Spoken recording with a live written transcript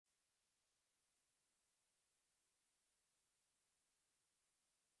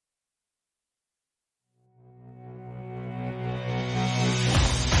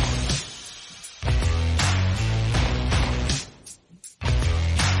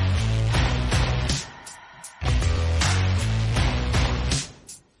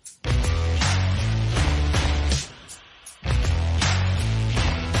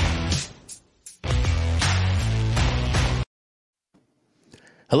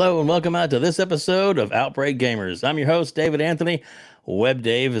Hello and welcome out to this episode of Outbreak Gamers. I'm your host, David Anthony.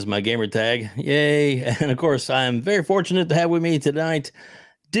 WEBDAVE is my gamer tag. Yay. And of course, I'm very fortunate to have with me tonight,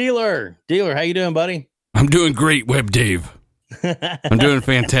 Dealer. Dealer, how you doing, buddy? I'm doing great, WebDave. I'm doing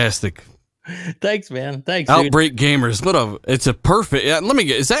fantastic. Thanks, man. Thanks, Outbreak Gamers. It's a perfect. Let me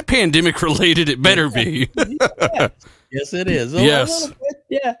get. Is that pandemic related? It better be. Yeah. Yes, it is. Yes.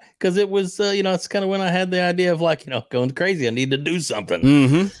 Yeah, because it was, it's kind of when I had the idea of going crazy. I need to do something.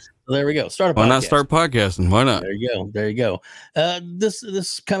 Mm-hmm. So there we go. Start a podcast. Why not start podcasting? Why not? There you go. There you go.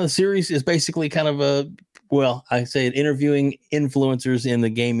 This kind of series is basically kind of interviewing influencers in the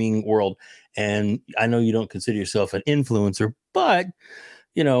gaming world. And I know you don't consider yourself an influencer, but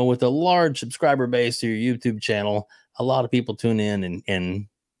with a large subscriber base to your YouTube channel, a lot of people tune in and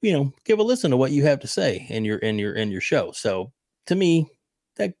give a listen to what you have to say in your show. So to me,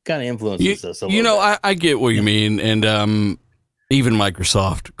 that kind of influences us a little bit. I get what you mean, and even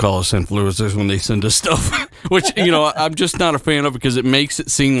Microsoft call us influencers when they send us stuff, which I'm just not a fan of because it makes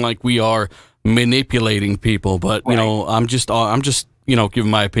it seem like we are manipulating people. But Right. I'm just giving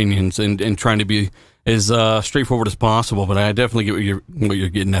my opinions and trying to be as straightforward as possible. But I definitely get what you're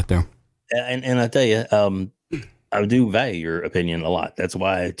getting at there. And I tell you, I do value your opinion a lot. That's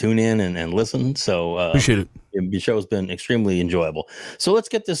why I tune in and listen. So Appreciate it. Your show has been extremely enjoyable. So let's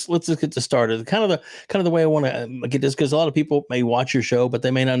just get this started. Kind of the way I want to get this, because a lot of people may watch your show, but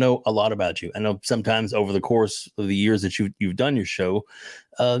they may not know a lot about you. I know sometimes over the course of the years that you've done your show,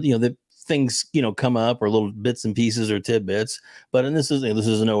 that things come up or little bits and pieces or tidbits. But this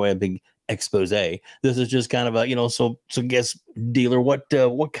is no way a big expose. This is just kind of a so guess, Dealer, what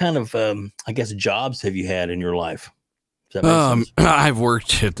kind of jobs have you had in your life? Does that make sense? I've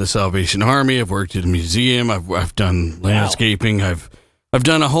worked at the Salvation Army. I've worked at a museum. I've done landscaping. Wow. I've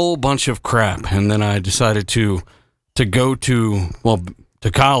done a whole bunch of crap, and then I decided to go to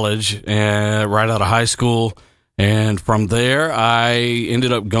college right out of high school, and from there I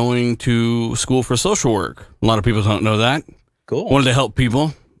ended up going to school for social work. A lot of people don't know that. Cool. Wanted to help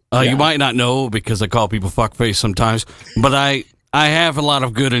people. Yeah. You might not know because I call people fuckface sometimes, but I have a lot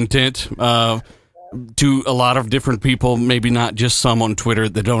of good intent to a lot of different people, maybe not just some on Twitter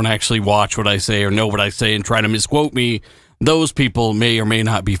that don't actually watch what I say or know what I say and try to misquote me. Those people may or may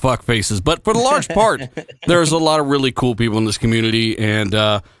not be fuckfaces, but for the large part, there's a lot of really cool people in this community. And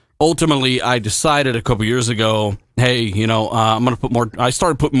ultimately, I decided a couple years ago, hey, I'm going to put more. I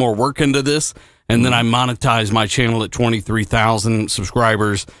started putting more work into this, and then I monetized my channel at 23,000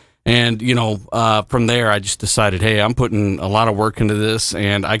 subscribers. And from there, I just decided, hey, I'm putting a lot of work into this,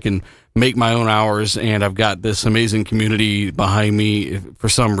 and I can make my own hours, and I've got this amazing community behind me for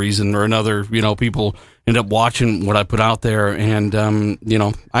some reason or another. People end up watching what I put out there, and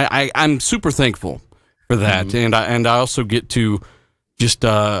I'm super thankful for that. Mm-hmm. And I also get to just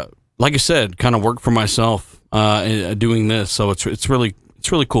like I said, kind of work for myself doing this. So it's really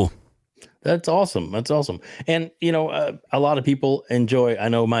cool. That's awesome. That's awesome. And a lot of people enjoy. I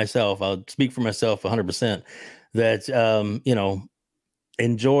know myself. I'll speak for myself 100%. That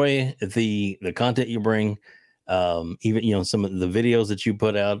enjoy the content you bring, even some of the videos that you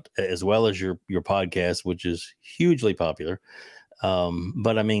put out, as well as your podcast, which is hugely popular.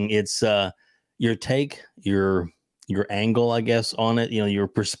 But I mean, it's your take, your angle, I guess, on it. Your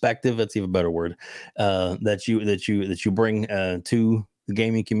perspective. That's even a better word. That you bring to the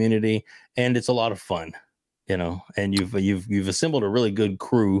gaming community, and it's a lot of fun. And you've assembled a really good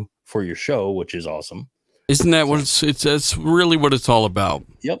crew for your show, which is awesome. Isn't that what it's really what it's all about?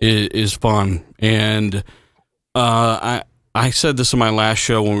 Yep. Is fun. And I said this in my last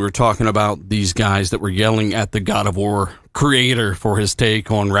show when we were talking about these guys that were yelling at the God of War creator for his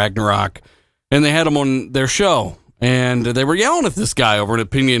take on Ragnarok, and they had him on their show, and they were yelling at this guy over an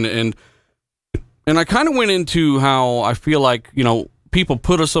opinion, and I kind of went into how I feel like people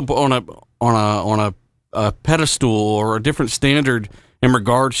put us up on a pedestal or a different standard in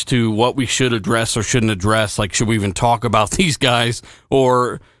regards to what we should address or shouldn't address. Like, should we even talk about these guys?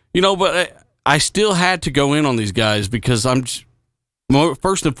 Or, but I still had to go in on these guys because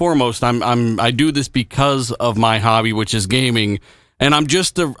first and foremost, I do this because of my hobby, which is gaming. And I'm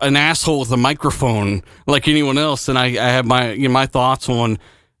just an asshole with a microphone like anyone else. And I have my thoughts on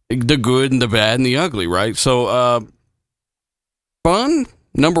the good and the bad and the ugly, right? So, fun,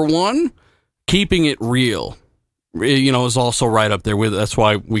 number one, keeping it real. Is also right up there with it. That's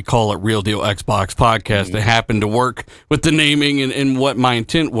why we call it Real Deal Xbox Podcast. Mm-hmm. It happened to work with the naming and what my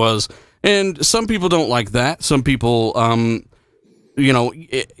intent was. And some people don't like that. Some people,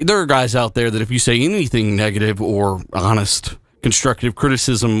 there are guys out there that if you say anything negative or honest, constructive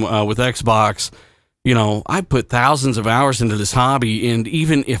criticism with Xbox, I put thousands of hours into this hobby, and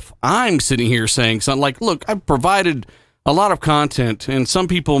even if I'm sitting here saying something like, look, I've provided a lot of content, and some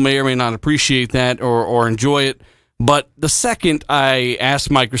people may or may not appreciate that or enjoy it, but the second I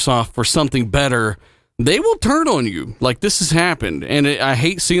ask Microsoft for something better, they will turn on you. Like, this has happened, and I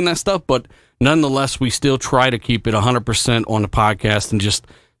hate seeing that stuff, but nonetheless, we still try to keep it 100% on the podcast and just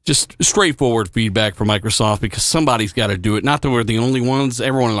straightforward feedback from Microsoft, because somebody's got to do it. Not that we're the only ones.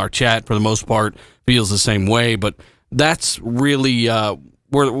 Everyone in our chat, for the most part, feels the same way, but that's really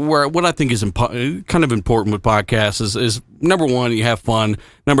where what I think is kind of important with podcasts is number one, you have fun.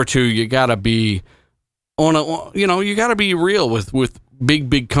 Number two, you got to be you got to be real with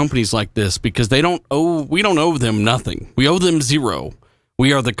big companies like this, because we don't owe them nothing. We owe them zero.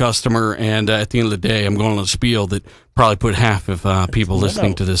 We are the customer, and at the end of the day, I'm going on a spiel that probably put half of people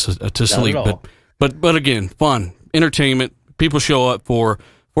listening to this to sleep. But again, fun, entertainment. People show up for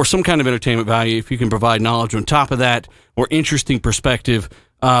some kind of entertainment value. If you can provide knowledge on top of that or interesting perspective,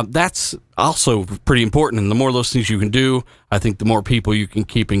 that's also pretty important. And the more of those things you can do, I think the more people you can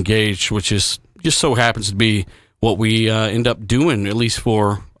keep engaged, which is just so happens to be what we end up doing, at least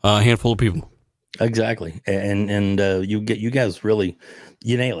for a handful of people. Exactly. And you guys really,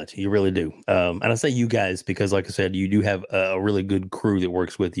 you nail it. You really do. And I say you guys because, like I said, you do have a really good crew that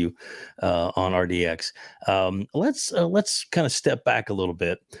works with you on RDX. Let's kind of step back a little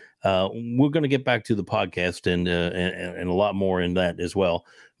bit. We're going to get back to the podcast and a lot more in that as well.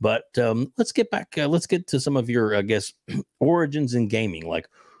 But let's get back. Let's get to some of your, I guess, origins in gaming. Like,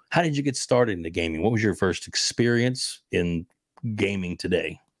 how did you get started into gaming? What was your first experience in gaming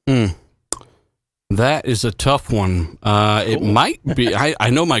today? That is a tough one. It might be. I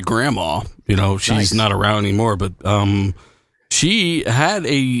know my grandma. She's nice. Not around anymore, but she had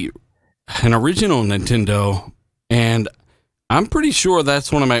an original Nintendo, and I'm pretty sure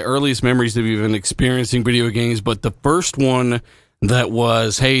that's one of my earliest memories of even experiencing video games. But the first one that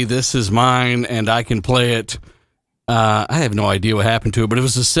was, hey, this is mine and I can play it. I have no idea what happened to it, but it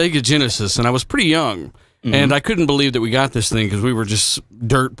was a Sega Genesis, and I was pretty young, and I couldn't believe that we got this thing because we were just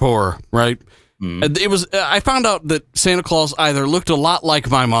dirt poor, right? It was. I found out that Santa Claus either looked a lot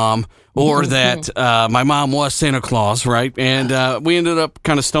like my mom or that my mom was Santa Claus, right? And we ended up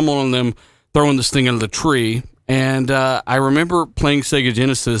kind of stumbling on them throwing this thing under the tree. And I remember playing Sega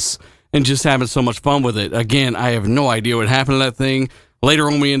Genesis and just having so much fun with it. Again, I have no idea what happened to that thing. Later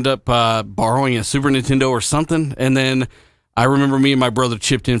on, we ended up borrowing a Super Nintendo or something. And then I remember me and my brother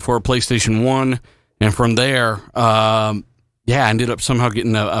chipped in for a PlayStation 1. And from there, I ended up somehow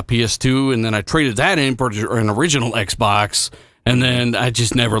getting a PS2, and then I traded that in for an original Xbox, and then I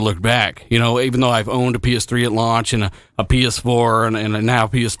just never looked back. Even though I've owned a PS3 at launch and a PS4 and now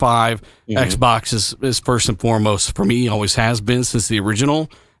PS5, Xbox is first and foremost for me, always has been since the original.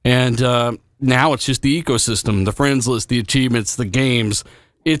 And now it's just the ecosystem, the friends list, the achievements, the games.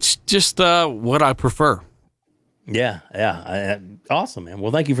 It's just what I prefer. Yeah. Awesome, man.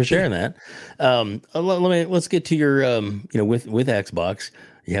 Well, thank you for sharing that. Let's get to your, with Xbox,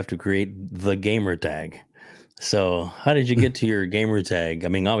 you have to create the gamer tag. So how did you get to your gamer tag? I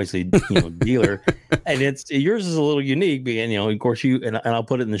mean, obviously, dealer, and yours is a little unique, and of course and I'll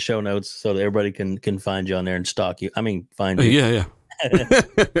put it in the show notes so that everybody can find you on there and stalk you. I mean, find you.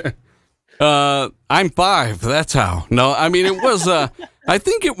 Yeah. I'm 5. That's how. No, I mean, it was, I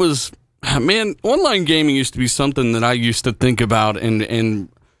think it was, man, online gaming used to be something that I used to think about and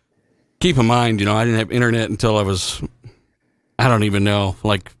keep in mind, I didn't have internet until I was, I don't even know,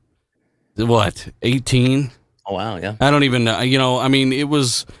 like, 18? Oh, wow, yeah. I don't even know. I mean, it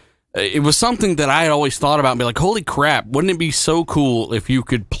was something that I had always thought about and be like, holy crap, wouldn't it be so cool if you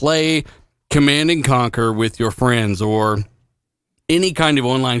could play Command & Conquer with your friends or any kind of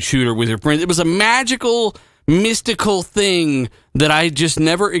online shooter with your friends? It was a magical, mystical thing that I just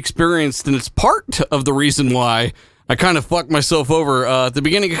never experienced, and it's part of the reason why I kind of fucked myself over at the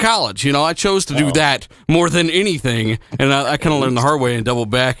beginning of college. I chose to do that more than anything, and I kind of learned the hard way and doubled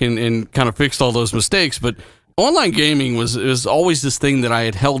back and kind of fixed all those mistakes. But online gaming was always this thing that I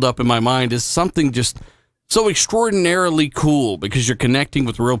had held up in my mind as something just so extraordinarily cool because you're connecting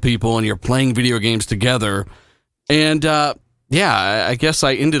with real people and you're playing video games together. And I guess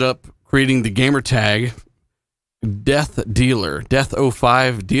I ended up creating the gamer tag Death 05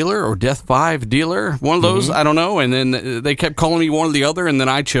 Dealer or Death 5 Dealer, one of those, I don't know. And then they kept calling me one or the other, and then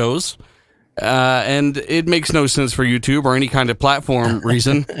I chose. And it makes no sense for YouTube or any kind of platform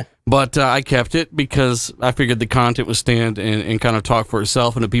reason, but I kept it because I figured the content would stand and kind of talk for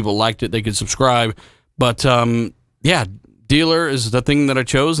itself, and if people liked it, they could subscribe. But Dealer is the thing that I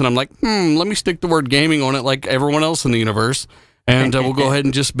chose, and I'm like, let me stick the word gaming on it like everyone else in the universe. and we'll go ahead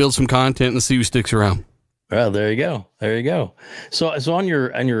and just build some content and see who sticks around. Well, there you go. There you go. So on your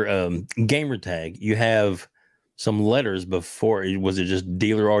gamer tag, you have some letters before. Was it just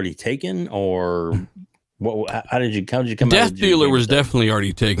dealer already taken, or what? How did you come Death out? Dealer was definitely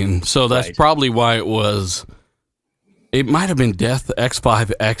already taken, so that's probably why it was. It might have been Death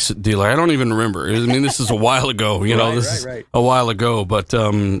X5X Dealer. I don't even remember. I mean, this is a while ago. You know, this is a while ago. But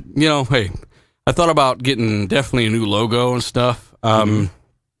you know, hey, I thought about getting definitely a new logo and stuff.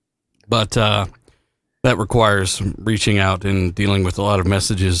 But that requires reaching out and dealing with a lot of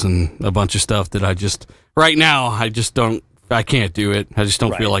messages and a bunch of stuff that I just right now I can't do it. I just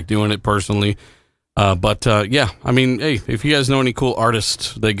don't feel like doing it personally. But yeah, I mean, hey, if you guys know any cool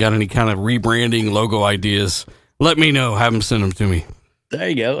artists that got any kind of rebranding logo ideas, let me know. Have them send them to me. There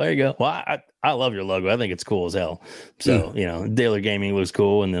you go. There you go. Well, I love your logo. I think it's cool as hell. So, you know, Dealer Gaming looks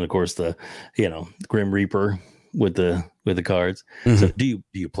cool. And then, of course, the, you know, Grim Reaper with the cards. So do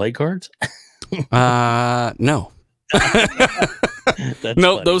you play cards? No. No,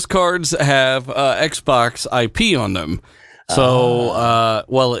 funny. Those cards have Xbox IP on them. So,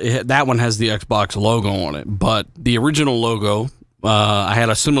 that one has the Xbox logo on it. But the original logo, I had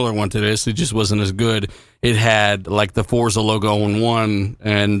a similar one to this. It just wasn't as good. It had like the Forza logo on one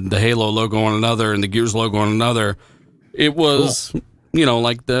and the Halo logo on another and the Gears logo on another. It was, you know,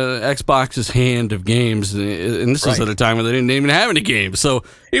 like the Xbox's hand of games. And this was at a time when they didn't even have any games. So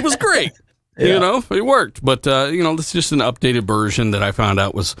it was great. You know, it worked. But, you know, this is just an updated version that I found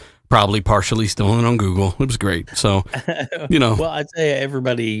out was probably partially stolen on Google. It was great. So, you know. Well, I'd say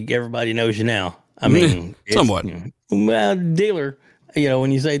everybody knows you now. I mean, somewhat. Well, Dealer. You know,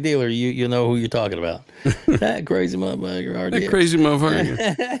 when you say Dealer, you know who you're talking about. That crazy motherfucker. That crazy motherfucker.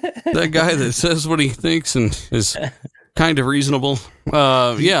 That guy that says what he thinks and is kind of reasonable.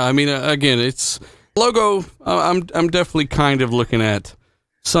 Yeah, I mean, again, it's logo. I'm definitely kind of looking at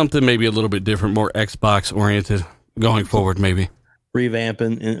something maybe a little bit different, more Xbox oriented going forward, maybe.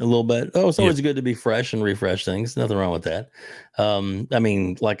 Revamping a little bit. Oh, it's always good to be fresh and refresh things. Nothing wrong with that. I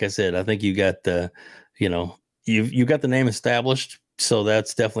mean, like I said, I think you got the, you know, you got the name established. So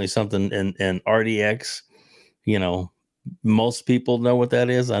that's definitely something. And RDX, you know, most people know what that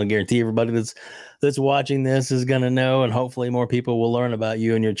is. I guarantee everybody that's watching this is going to know, and hopefully more people will learn about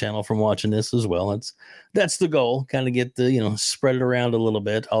you and your channel from watching this as well. That's the goal, kind of get the, you know, spread it around a little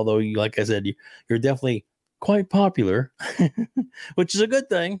bit. Although like I said, you're definitely quite popular, which is a good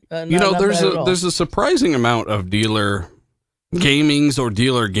thing. You know, there's a surprising amount of dealer gamings or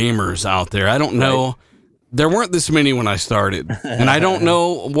dealer gamers out there. I don't know. There weren't this many when I started, and I don't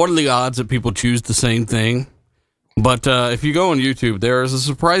know what are the odds that people choose the same thing. But if you go on YouTube, there is a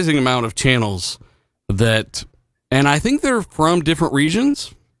surprising amount of channels that, and I think they're from different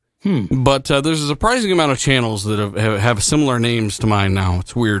regions. But there's a surprising amount of channels that have similar names to mine now.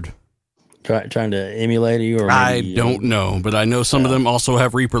 It's weird. Trying to emulate you, or I don't know, but I know some of them also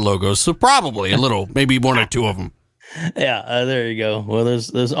have Reaper logos, so probably a little, maybe one or two of them. Yeah, there you go. Well,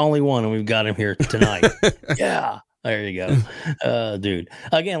 there's only one, and we've got him here tonight. Yeah, there you go, dude.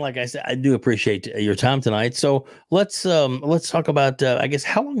 Again, like I said, I do appreciate your time tonight. So let's talk about. I guess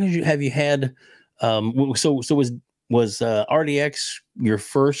how long have you had? So was RDX your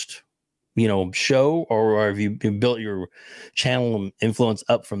first, you know, show, or have you built your channel and influence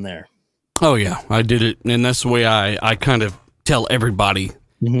up from there? Oh yeah, I did it, and that's the way I kind of tell everybody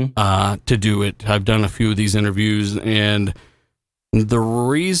to do it. I've done a few of these interviews, and the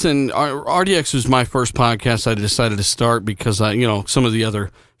reason RDX was my first podcast I decided to start because you know, some of the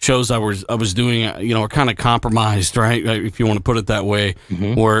other shows I was doing, you know, are kind of compromised, right? If you want to put it that way,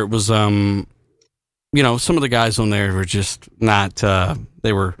 where it was, you know, some of the guys on there were just not,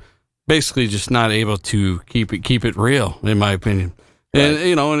 they were basically just not able to keep it real, in my opinion. And,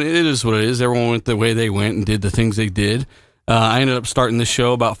 you know, and it is what it is. Everyone went the way they went and did the things they did. I ended up starting this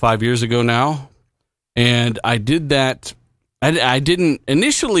show about 5 years ago now. And I did that. I didn't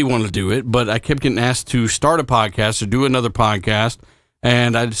initially want to do it, but I kept getting asked to start a podcast or do another podcast.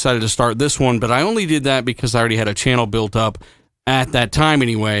 And I decided to start this one. But I only did that because I already had a channel built up at that time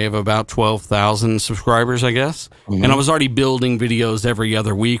anyway of about 12,000 subscribers, I guess. And I was already building videos every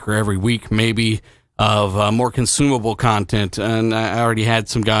other week or every week maybe of more consumable content, and I already had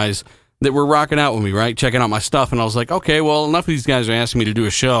some guys that were rocking out with me, right, checking out my stuff, and I was like, okay, well, enough of these guys are asking me to do a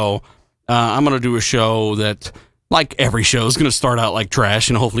show. I'm going to do a show that, like every show, is going to start out like trash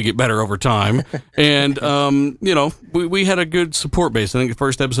and hopefully get better over time. And, you know, we had a good support base. I think the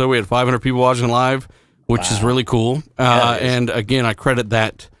first episode we had 500 people watching live, which is really cool. And, again, I credit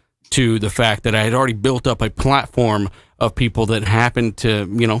that to the fact that I had already built up a platform of people that happened to,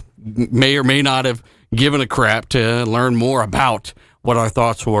 you know, may or may not have given a crap to learn more about what our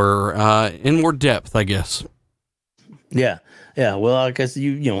thoughts were in more depth, I guess. Yeah. Yeah. Well, I guess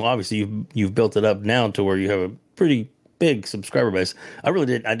you know, obviously you've built it up now to where you have a pretty big subscriber base. I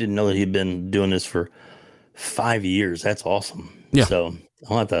didn't know that he'd been doing this for 5 years. That's awesome. Yeah. So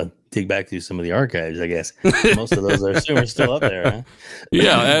I'll have to dig back through some of the archives, I guess. Most of those I assume are still up there, huh?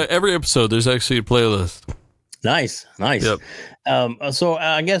 Yeah. Every episode, there's actually a playlist. Nice. Yep. So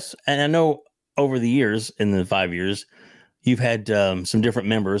I guess, and I know over the years, in the 5 years, you've had some different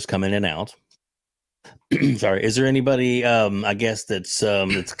members come in and out. Sorry. Is there anybody, I guess, that's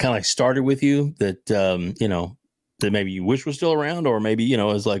kind of like started with you that, you know, that maybe you wish was still around, or maybe, you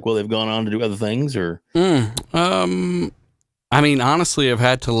know, is like, well, they've gone on to do other things, or? I mean, honestly, I've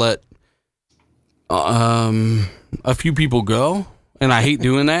had to let a few people go, and I hate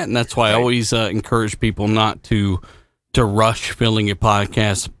doing that, and that's why I always encourage people not to rush filling a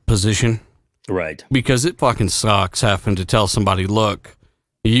podcast position. Right. Because it fucking sucks having to tell somebody, look,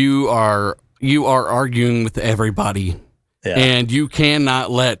 you are arguing with everybody, and you cannot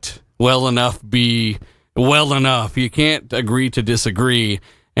let well enough be well enough. You can't agree to disagree,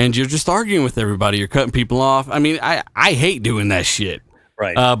 and you're just arguing with everybody. You're cutting people off. I mean, I hate doing that shit.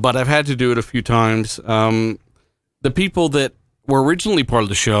 Right. But I've had to do it a few times. The people that were originally part of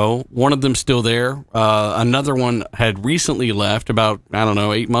the show, one of them's still there. Another one had recently left about, I don't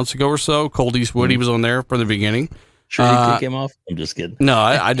know, 8 months ago or so. Cold Eastwood, he was on there from the beginning. Sure you kick him off? I'm just kidding. No,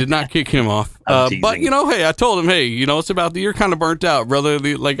 I did not kick him off. But, you know, hey, I told him, hey, you know, it's about you're kind of burnt out, brother.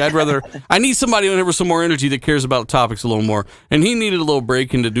 Like, I need somebody on here with some more energy that cares about topics a little more. And he needed a little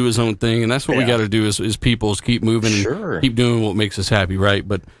break and to do his own thing. And that's what we got to do as people, is keep moving and keep doing what makes us happy, right?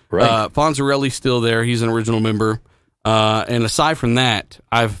 But Fonzarelli's still there. He's an original member. And aside from that,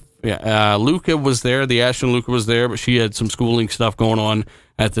 Luca was there. The Ashton Luca was there, but she had some schooling stuff going on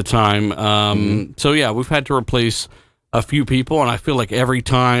at the time. So, yeah, we've had to replace a few people, and I feel like every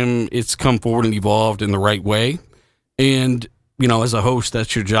time it's come forward and evolved in the right way. And, you know, as a host,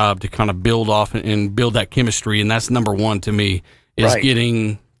 that's your job, to kind of build off and build that chemistry. And that's number one to me, is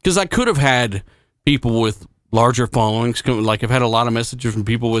getting, because I could have had people with larger followings. Like, I've had a lot of messages from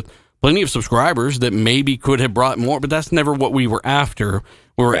people with plenty of subscribers that maybe could have brought more, but that's never what we were after.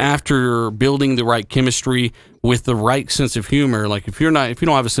 We were after building the right chemistry with the right sense of humor. Like, if you don't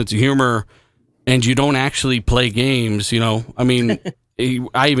have a sense of humor and you don't actually play games, you know, I mean,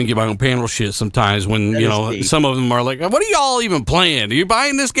 I even get my own panel shit sometimes when, you know, some of them are like, what are y'all even playing? Are you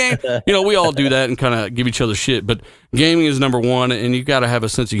buying this game? You know, we all do that and kind of give each other shit, but gaming is number one, and you got to have a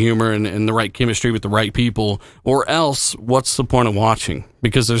sense of humor and the right chemistry with the right people, or else what's the point of watching?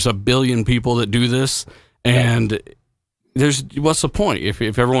 Because there's a billion people that do this, and what's the point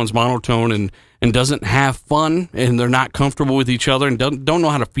if everyone's monotone and doesn't have fun, and they're not comfortable with each other and don't know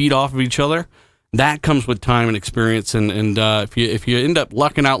how to feed off of each other? That comes with time and experience, and if you end up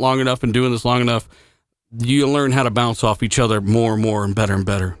lucking out long enough and doing this long enough, you learn how to bounce off each other more and more and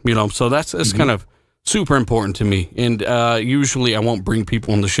better, you know. So that's kind of super important to me. And usually I won't bring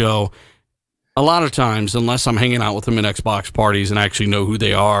people on the show a lot of times unless I'm hanging out with them in Xbox parties and I actually know who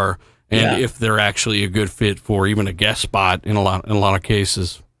they are, and if they're actually a good fit for even a guest spot in a lot of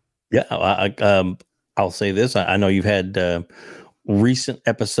cases. Yeah, I'll say this. I know you've had recent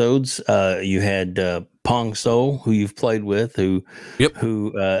episodes. You had Pong So, who you've played with, who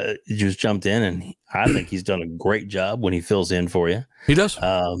just jumped in, and I think he's done a great job when he fills in for you. He does.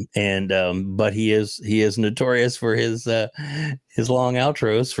 But he is notorious for his long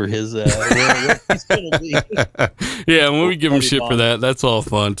outros for his where he's gonna be. Yeah, when we give him shit for that, that's all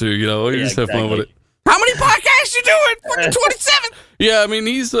fun too. You know, we just have fun with it. How many podcasts you doing? Fucking 27. Yeah, I mean,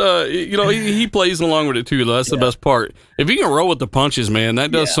 he's you know, he plays along with it too. That's the best part. If you can roll with the punches, man,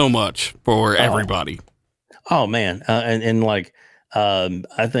 that does so much for everybody. Oh man, and like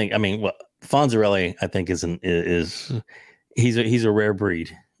I think, I mean, Fonzarelli, I think is he's a rare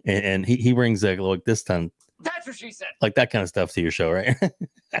breed, and he brings like this time. That's what she said. Like that kind of stuff to your show, right? I know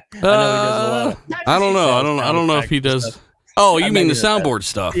he does a lot. I don't know. I don't know if he does. Stuff. Oh, you mean the soundboard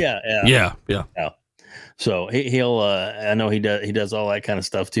stuff? Yeah. So he'll I know he does all that kind of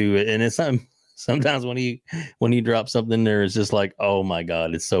stuff too, and it's sometimes when he drops something there, it's just like, oh my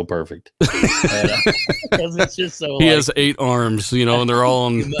god, it's so perfect. Because it's just so. He has 8 arms, you know, and they're all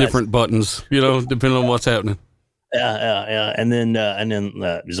on different buttons, you know, depending on what's happening. Yeah. And then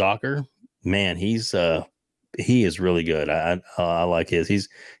Zocker, man, he is really good. I like his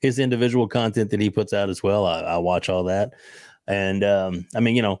individual content that he puts out as well. I watch all that, and I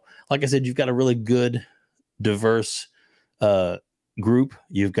mean, you know, like I said, you've got a really good, diverse group.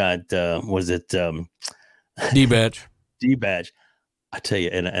 You've got D-Badge. I tell you,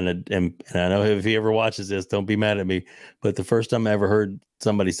 and I know if he ever watches this, don't be mad at me. But the first time I ever heard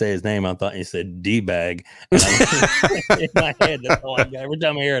somebody say his name, I thought he said D-bag. And in my head, that's all I got. Every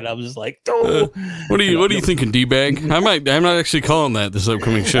time I hear it, I was just like, oh. What are you thinking, D-bag? I'm not actually calling that this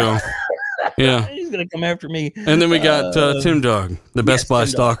upcoming show. Yeah, he's gonna come after me. And then we got Tim Dog, the Best Buy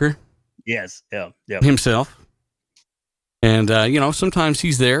stalker. Yes, yeah, himself. And sometimes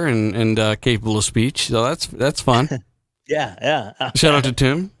he's there and capable of speech, so that's fun. Yeah. Shout out to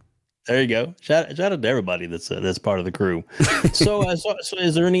Tim. There you go. Shout out to everybody that's part of the crew. So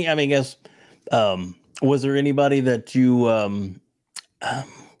is there any? I mean, I guess was there anybody that you?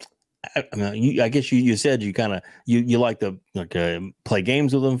 I guess you said you kind of you like to play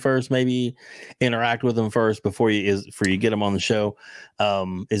games with them first, maybe interact with them first before you get them on the show.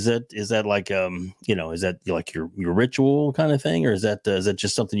 Is that like is that like your ritual kind of thing, or is that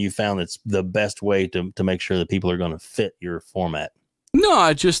just something you found that's the best way to make sure that people are going to fit your format? No,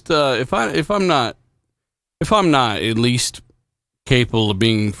 I just if I'm not at least capable of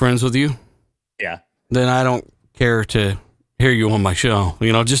being friends with you, yeah, then I don't care to hear you on my show,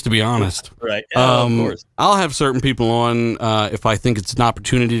 just to be honest. Right. Of course. I'll have certain people on if I think it's an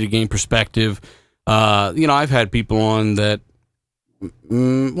opportunity to gain perspective. I've had people on that,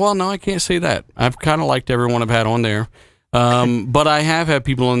 well, no, I can't say that. I've kind of liked everyone I've had on there. But I have had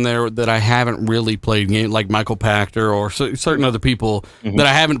people on there that I haven't really played games, like Michael Pachter or certain other people that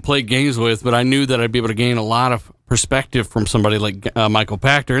I haven't played games with, but I knew that I'd be able to gain a lot of perspective from somebody like Michael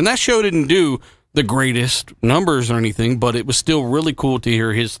Pachter. And that show didn't do the greatest numbers or anything, but it was still really cool to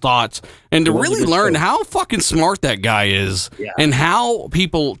hear his thoughts and to really learn how fucking smart that guy is and how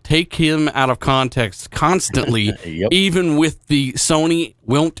people take him out of context constantly, even with the Sony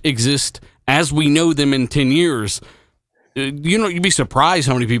won't exist as we know them in 10 years. You'd be surprised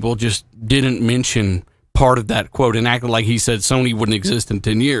how many people just didn't mention part of that quote and acted like he said Sony wouldn't exist in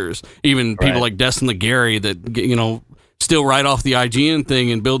 10 years. Even people like Destin Legary that, still write off the IGN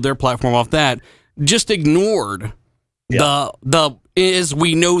thing and build their platform off that, just ignored the as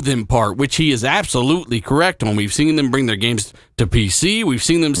we know them part, which he is absolutely correct on. We've seen them bring their games to PC. We've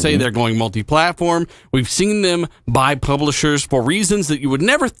seen them say they're going multi-platform. We've seen them buy publishers for reasons that you would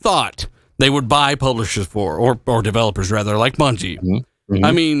never thought they would buy publishers for, or developers rather, like Bungie.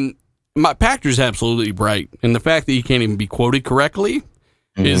 I mean, Pachter's absolutely right, and the fact that he can't even be quoted correctly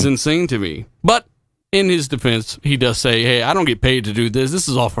is insane to me. But in his defense, he does say, hey, I don't get paid to do this. This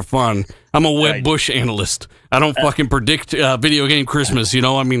is all for fun. I'm a Web Bush analyst. I don't fucking predict video game Christmas,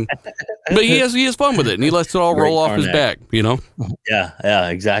 I mean, but he has fun with it, and he lets it all roll off his back, Yeah,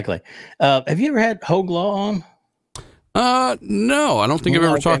 exactly. Have you ever had Hogue Law on? No, I don't think I've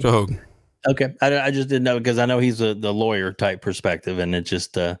ever talked to Hogue. Okay. I just didn't know, because I know he's the lawyer type perspective, and it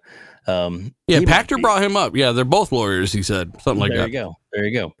just Pachter brought him up. Yeah, they're both lawyers, he said. Something like that. There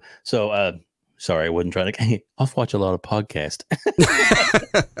you go. So sorry, I wasn't trying to. I'll watch a lot of podcasts.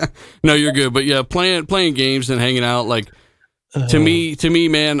 No, you're good. But yeah, playing games and hanging out, like to me,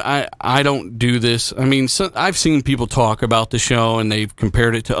 man, I don't do this. I mean, I've seen people talk about the show and they've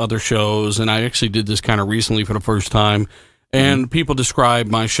compared it to other shows, and I actually did this kind of recently for the first time. And people describe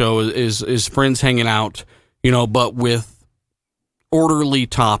my show as friends hanging out, but with orderly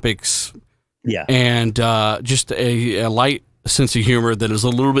topics. Yeah, and just a light sense of humor that is a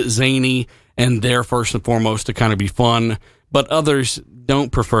little bit zany and there first and foremost to kind of be fun. But others don't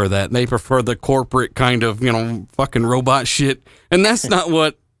prefer that. They prefer the corporate kind of, fucking robot shit. And that's not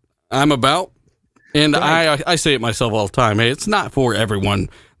what I'm about. And I say it myself all the time. Hey, it's not for everyone.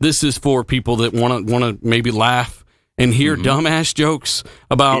 This is for people that want to maybe laugh and hear dumbass jokes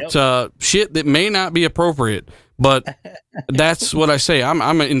about shit that may not be appropriate. But that's what I say. I'm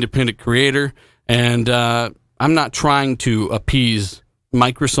an independent creator, and I'm not trying to appease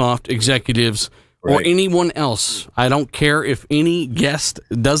Microsoft executives or anyone else. I don't care if any guest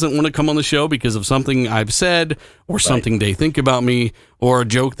doesn't want to come on the show because of something I've said or something they think about me or a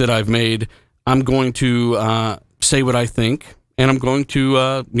joke that I've made. I'm going to say what I think, and I'm going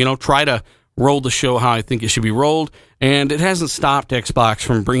to try to roll the show how I think it should be rolled. And it hasn't stopped Xbox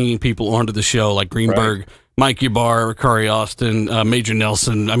from bringing people onto the show like Greenberg, Mike Ybarra, Kari Austin, Major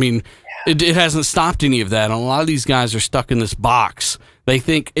Nelson. I mean, it hasn't stopped any of that. And a lot of these guys are stuck in this box. They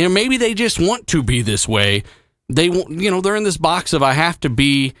think, and maybe they just want to be this way. They want, they're in this box of I have to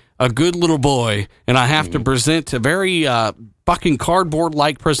be a good little boy and I have to present a very fucking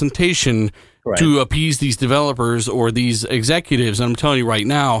cardboard-like presentation to appease these developers or these executives. And I'm telling you right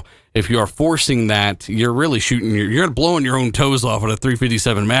now, if you are forcing that, you're really you're blowing your own toes off with a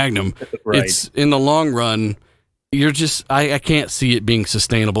 357 Magnum. It's in the long run. You're just, I can't see it being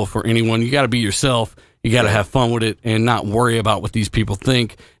sustainable for anyone. You got to be yourself. You got to have fun with it and not worry about what these people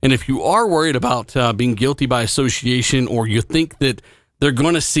think. And if you are worried about being guilty by association, or you think that they're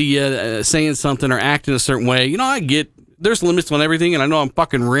going to see you saying something or acting a certain way, you know, I get there's limits on everything, and I know I'm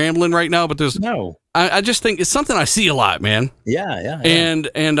fucking rambling right now, but there's no. I just think it's something I see a lot, man. Yeah.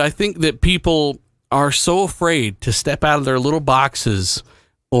 And I think that people are so afraid to step out of their little boxes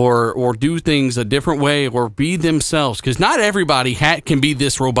or do things a different way or be themselves, because not everybody can be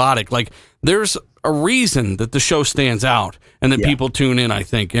this robotic. Like, there's a reason that the show stands out and that people tune in, I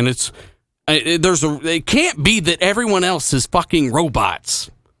think. And it can't be that everyone else is fucking robots.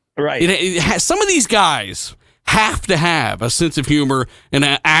 Right. It has, some of these guys have to have a sense of humor and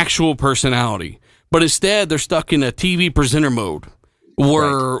an actual personality, but instead they're stuck in a TV presenter mode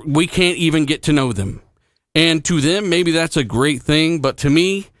where we can't even get to know them. And to them, maybe that's a great thing, but to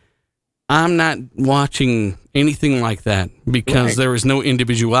me, I'm not watching anything like that, because there is no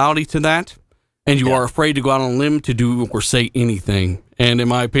individuality to that, and you are afraid to go out on a limb to do or say anything. And in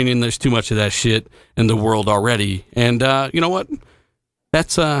my opinion, there's too much of that shit in the world already. And you know what?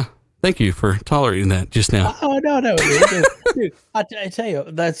 That's thank you for tolerating that just now. Oh, no. Dude, I tell you,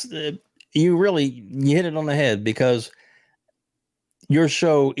 that's you hit it on the head, because your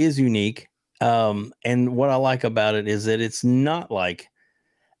show is unique. And what I like about it is that it's not like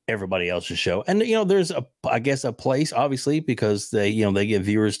everybody else's show. And, you know, there's I guess a place, obviously, because they get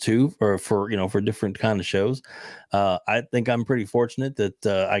viewers too, for different kind of shows. I think I'm pretty fortunate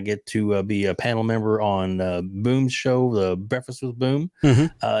that I get to be a panel member on Boom's show, the Breakfast with Boom.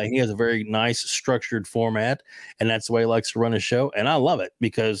 Mm-hmm. He has a very nice structured format, and that's the way he likes to run his show. And I love it,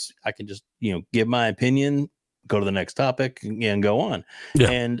 because I can just, give my opinion, go to the next topic, and go on.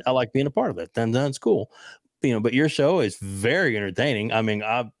 Yeah. And I like being a part of it. Then that's cool. But your show is very entertaining. I mean,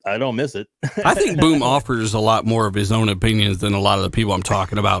 I don't miss it. I think Boom offers a lot more of his own opinions than a lot of the people I'm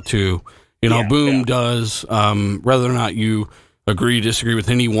talking about too. Boom does, whether or not you agree, disagree with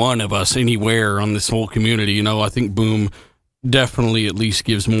any one of us anywhere on this whole community, I think Boom definitely at least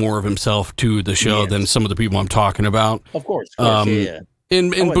gives more of himself to the show than some of the people I'm talking about. Of course.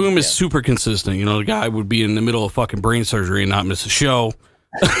 And Boom is super consistent. The guy would be in the middle of fucking brain surgery and not miss a show.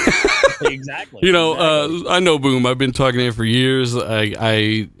 Exactly. I know Boom. I've been talking to him for years.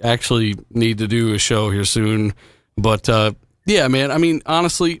 I actually need to do a show here soon. But yeah, man. I mean,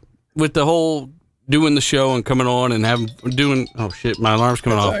 honestly, with the whole doing the show and coming on and doing oh shit, my alarm's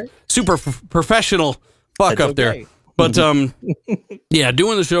coming off. Right. Super professional fuck up there. But yeah,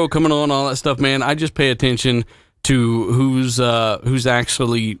 doing the show, coming on, all that stuff, man. I just pay attention to who's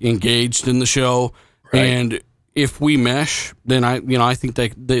actually engaged in the show, and if we mesh, then I think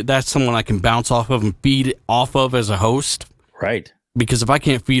that's someone I can bounce off of and feed off of as a host. Right. Because if I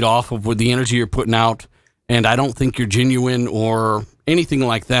can't feed off of with the energy you're putting out, and I don't think you're genuine or anything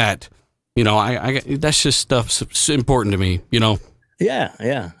like that, I that's just stuff's important to me,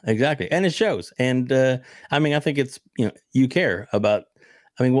 Yeah, exactly. And it shows. And I mean, I think it's, you care about,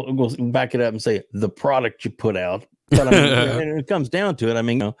 I mean, we'll back it up and say the product you put out. But I mean, when it comes down to it, I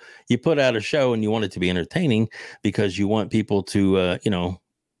mean, you put out a show and you want it to be entertaining, because you want people to,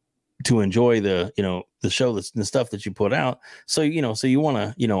 to enjoy the show, the stuff that you put out. So, so you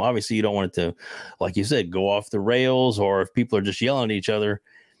want to, obviously you don't want it to, like you said, go off the rails, or if people are just yelling at each other,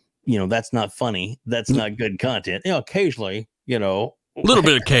 that's not funny. That's not good content. Occasionally, a little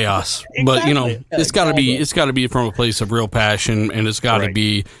bit of chaos, exactly. But it's got to be from a place of real passion, and it's got to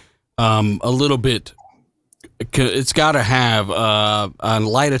be a little bit. It's got to have a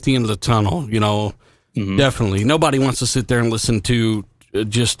light at the end of the tunnel. Definitely. Nobody wants to sit there and listen to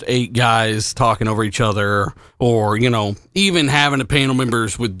just 8 guys talking over each other, or even having a panel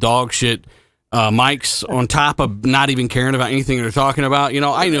members with dog shit mics on top of not even caring about anything they're talking about.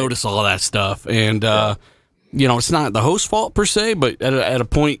 I notice all that stuff, and it's not the host's fault per se, but at a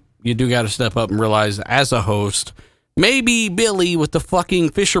point you do got to step up and realize, as a host, maybe Billy with the fucking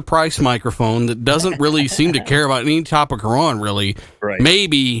Fisher-Price microphone that doesn't really seem to care about any topic we're on, really. Right.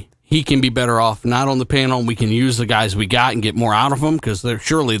 Maybe he can be better off not on the panel, and we can use the guys we got and get more out of them, because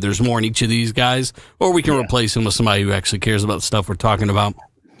surely there's more in each of these guys, or we can replace them with somebody who actually cares about the stuff we're talking about.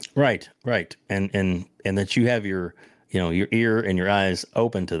 Right. And that you have your your ear and your eyes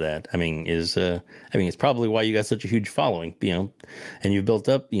open to that, it's probably why you got such a huge following, and you've built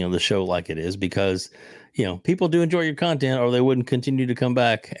up, the show like it is, because people do enjoy your content, or they wouldn't continue to come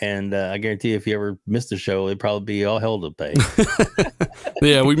back. And I guarantee if you ever missed the show, it'd probably be all hell to pay.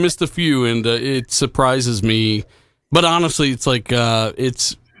 Yeah, we missed a few, and it surprises me. But honestly, it's like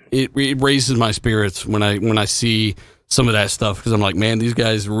it raises my spirits when I see some of that stuff, because I'm like, man, these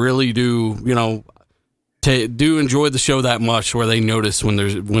guys really do. do enjoy the show that much where they notice when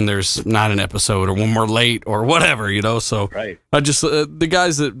there's not an episode or when we're late or whatever, you know. So right. I just the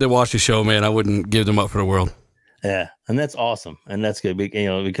guys that watch the show, man, I wouldn't give them up for the world. Yeah, and that's awesome, and that's good, you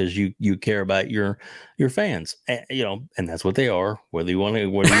know, because you care about your fans, and, you know, and that's what they are. Whether you want to,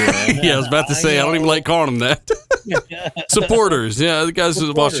 yeah, I was about to say I don't even like calling them that. Supporters, yeah, the guys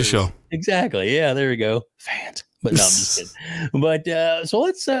that watch the show. Exactly. Yeah, there you go, fans. But no, I'm just kidding. But so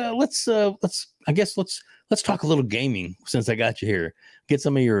let's I guess let's talk a little gaming since I got you here. Get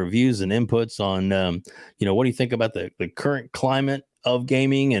some of your reviews and inputs on you know, what do you think about the current climate of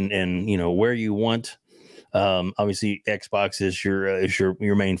gaming and you know, where you want. Obviously Xbox is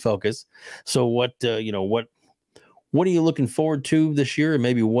your main focus. So what you know, what are you looking forward to this year? And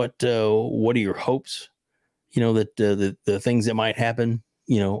maybe what are your hopes, you know, that the things that might happen,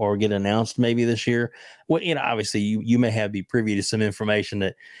 you know, or get announced maybe this year? Well, you know, obviously you may be privy to some information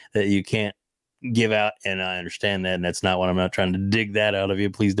that you can't give out, and I understand that, and that's not what I'm not trying to dig that out of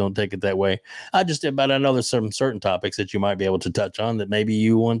you. Please don't take it that way. I know there's some certain topics that you might be able to touch on that maybe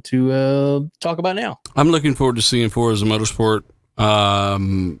you want to talk about now. I'm looking forward to seeing Forza Motorsport.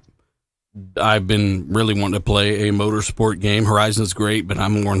 I've been really wanting to play a motorsport game. Horizon's great, but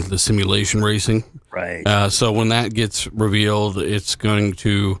I'm more into the simulation racing. Right. So when that gets revealed, it's going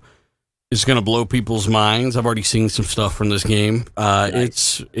to blow people's minds. I've already seen some stuff from this game.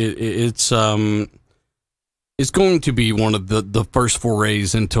 Nice. It's going to be one of the first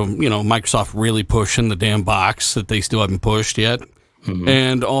forays into, you know, Microsoft really pushing the damn box that they still haven't pushed yet. Mm-hmm.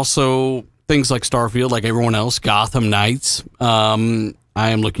 And also things like Starfield, like everyone else, Gotham Knights.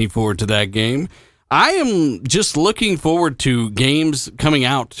 I am looking forward to that game. I am just looking forward to games coming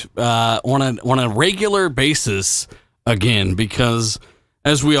out on a regular basis again, because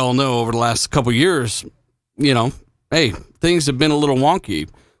as we all know, over the last couple of years, you know, hey, things have been a little wonky.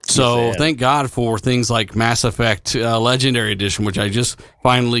 So yes, thank God for things like Mass Effect Legendary Edition, which I just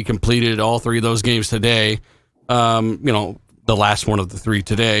finally completed all 3 of those games today. You know, the last one of the 3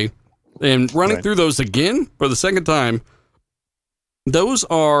 today. And running through those again for the second time, those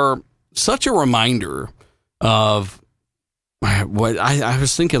are such a reminder of what I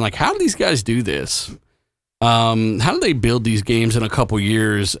was thinking, like, how do these guys do this? How do they build these games in a couple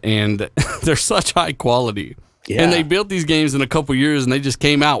years and they're such high quality? Yeah. And they built these games in a couple years and they just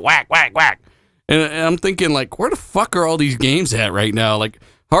came out whack, whack, whack. And I'm thinking, like, where the fuck are all these games at right now? Like,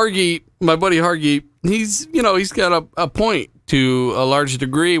 Hargeet, my buddy Hargeet, he's got a point to a large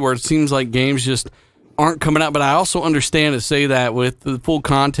degree where it seems like games just aren't coming out. But I also understand to say that with the full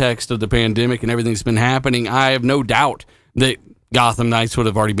context of the pandemic and everything that's been happening, I have no doubt that Gotham Knights would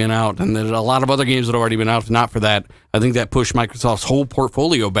have already been out, and that a lot of other games would have already been out. If not for that, I think that pushed Microsoft's whole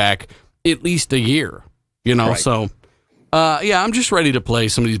portfolio back at least a year, you know? Right. So, yeah, I'm just ready to play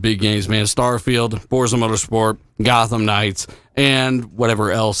some of these big games, man. Starfield, Forza Motorsport, Gotham Knights, and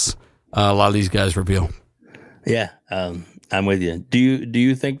whatever else a lot of these guys reveal. Yeah, I'm with you. Do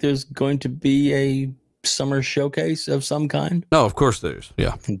you think there's going to be a summer showcase of some kind? No, of course there's.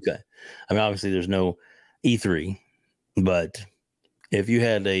 Yeah. Okay. I mean, obviously there's no E3, but if you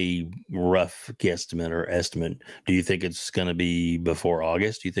had a rough guesstimate or estimate, do you think it's going to be before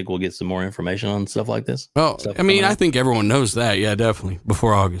August? Do you think we'll get some more information on stuff like this? Oh, I mean, I think everyone knows that. Yeah, definitely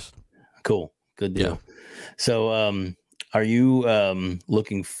before August. Cool. Good deal. Yeah. So, are you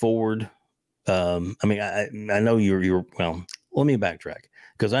looking forward? I mean, I know you're well, let me backtrack,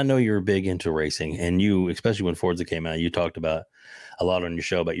 because I know you're big into racing, and you, especially when Forza came out, you talked about a lot on your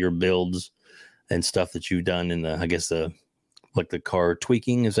show about your builds and stuff that you've done in the car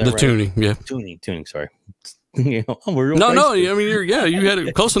tweaking. Is that right? Tuning, yeah. Tuning. Sorry. You know, no. I mean, you had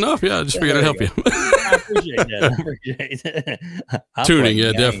it close enough. Yeah, I just figured I'd help you. I appreciate that. Tuning,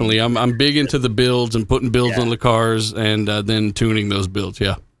 yeah, definitely. I'm big into the builds and putting builds on the cars and then tuning those builds.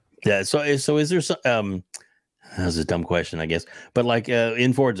 Yeah. Yeah. So is there some? That's a dumb question, I guess. But like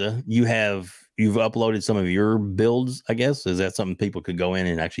in Forza, you've uploaded some of your builds, I guess. Is that something people could go in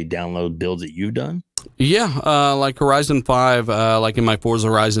and actually download builds that you've done? Yeah, like Horizon 5, like in my Forza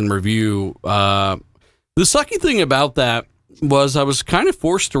Horizon review. The sucky thing about that was I was kind of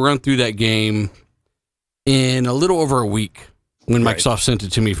forced to run through that game in a little over a week when Microsoft sent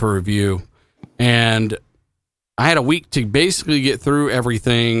it to me for review. And I had a week to basically get through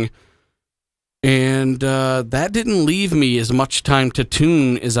everything. And that didn't leave me as much time to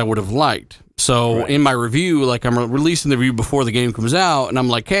tune as I would have liked. So in my review, like, I'm releasing the review before the game comes out, and I'm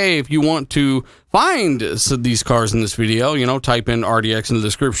like, hey, if you want to find these cars in this video, you know, type in RDX in the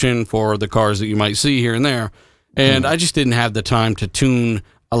description for the cars that you might see here and there. And I just didn't have the time to tune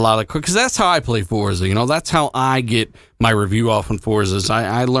lot of, because that's how I play Forza. You know, that's how I get my review off on Forza.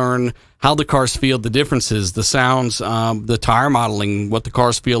 I learn how the cars feel, the differences, the sounds, the tire modeling, what the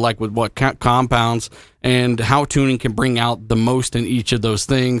cars feel like with what compounds, and how tuning can bring out the most in each of those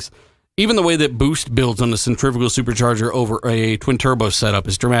things. Even the way that boost builds on the centrifugal supercharger over a twin turbo setup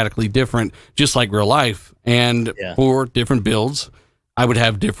is dramatically different, just like real life. And for different builds, I would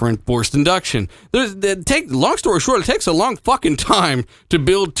have different forced induction. Long story short, it takes a long fucking time to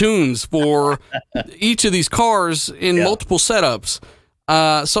build tunes for each of these cars in multiple setups.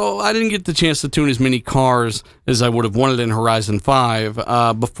 So I didn't get the chance to tune as many cars as I would have wanted in Horizon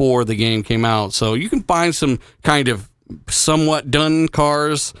 5 before the game came out. So you can find some kind of somewhat done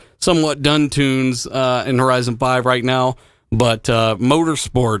cars, somewhat done tunes in Horizon 5 right now. But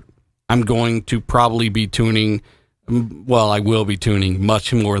Motorsport, I'm going to probably be tuning. Well, I will be tuning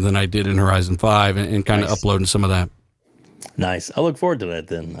much more than I did in Horizon 5 and kind of uploading some of that. Nice. I look forward to that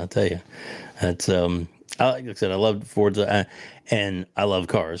then. I'll tell you. That's like I said, I love Forza and I love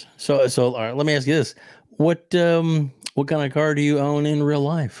cars. So all right, let me ask you this. What kind of car do you own in real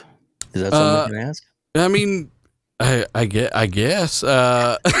life? Is that something I can ask? I mean, I guess.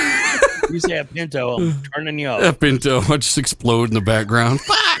 You say a Pinto, I'm turning you off. A Pinto, I just explode in the background.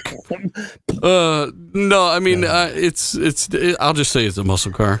 Fuck. No, I mean, I'll just say it's a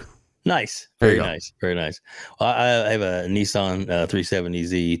muscle car. Nice. Very nice. Very nice. Well, I have a Nissan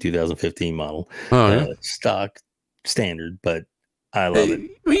 370Z 2015 model. Stock standard, but I love it.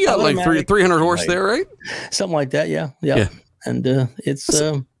 You got like 300 horse there, right? Something like that. Yeah. And it's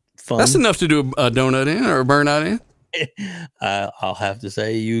fun. That's enough to do a donut in or a burnout in. I'll have to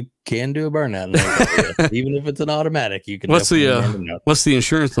say you can do a burnout in that, even if it's an automatic. You can. What's the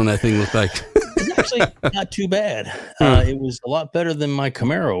insurance on that thing look like? It's actually not too bad. It was a lot better than my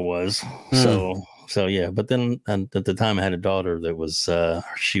Camaro was. So yeah. But then at the time I had a daughter that was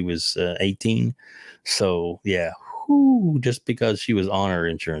she was 18. So yeah, just because she was on her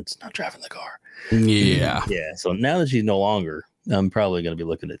insurance, not driving the car. Yeah. Yeah. So now that she's no longer, I'm probably going to be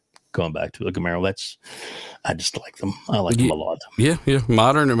looking at going back to the Camaro. I just like them. I like them a lot. Yeah.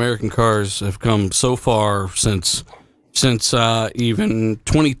 Modern American cars have come so far since even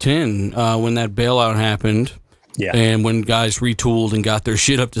 2010 when that bailout happened. Yeah. And when guys retooled and got their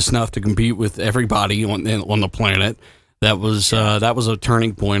shit up to snuff to compete with everybody on the planet, that was a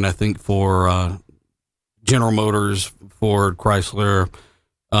turning point, I think, for General Motors, Ford, Chrysler.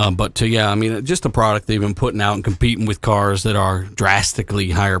 I mean, just the product they've been putting out and competing with cars that are drastically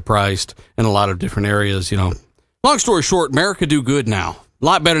higher priced in a lot of different areas. You know, long story short, America do good now, a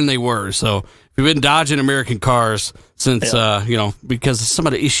lot better than they were. So if you've been dodging American cars since, because of some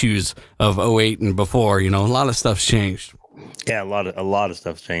of the issues of 08 and before, a lot of stuff's changed. Yeah, a lot of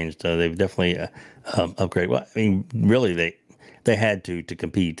stuff's changed. They've definitely upgraded. Well, I mean, really, they had to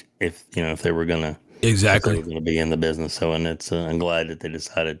compete if they were gonna. Exactly. They're going to be in the business. So, and it's, I'm glad that they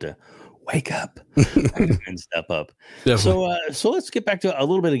decided to wake up and step up. Definitely. So let's get back to a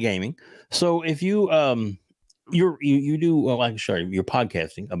little bit of gaming. So if you, you do, you're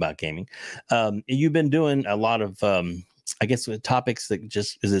podcasting about gaming. You've been doing a lot of, I guess topics that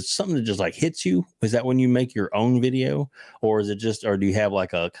is it something that just like hits you? Is that when you make your own video, or is it just, or do you have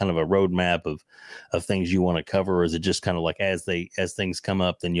like a kind of a roadmap of things you want to cover? Or is it just kind of like as things come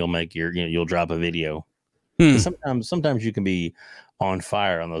up, then you'll make you'll drop a video? Sometimes you can be on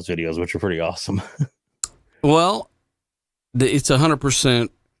fire on those videos, which are pretty awesome. Well, it's 100%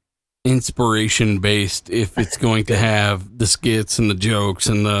 inspiration based if it's going to have the skits and the jokes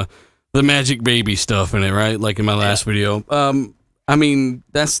and the magic baby stuff in it, right? Like in my last video. I mean,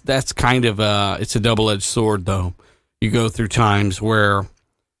 that's kind of it's a double-edged sword though. You go through times where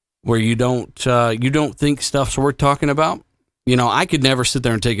you don't think stuff's worth talking about. I could never sit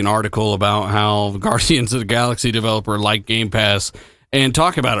there and take an article about how Guardians of the Galaxy developer liked Game Pass and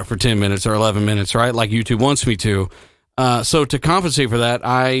talk about it for 10 minutes or 11 minutes, right? Like YouTube wants me to. So to compensate for that,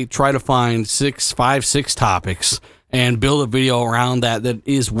 I try to find 6 topics and build a video around that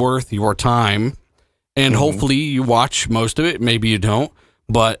is worth your time. And hopefully you watch most of it. Maybe you don't.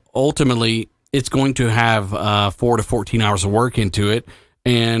 But ultimately, it's going to have 4 to 14 hours of work into it.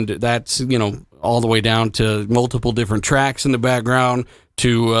 And that's, all the way down to multiple different tracks in the background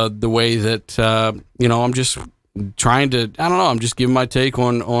to the way that, I'm just trying to, I'm just giving my take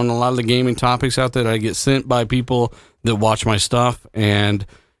on a lot of the gaming topics out there that I get sent by people that watch my stuff. And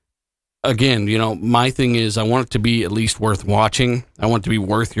again, my thing is I want it to be at least worth watching. I want it to be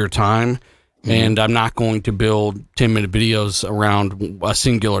worth your time. And I'm not going to build 10-minute videos around a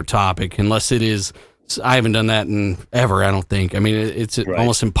singular topic unless it is. I haven't done that in ever, I don't think. I mean, it's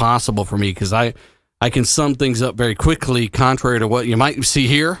almost impossible for me because I I can sum things up very quickly, contrary to what you might see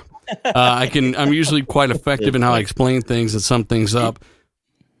here. I'm usually quite effective in how I explain things and sum things up.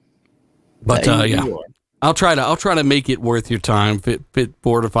 But yeah, I'll try to make it worth your time. Fit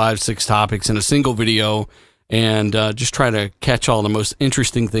 4 to 5, 6 topics in a single video, and just try to catch all the most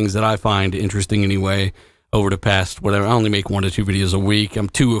interesting things that I find interesting anyway. Over the past whatever, I only make 1 to 2 videos a week. I'm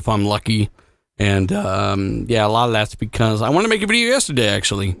 2 if I'm lucky, and yeah, a lot of that's because I wanted to make a video yesterday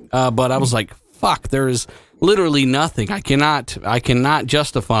actually, but I was like, fuck, there is literally nothing. I cannot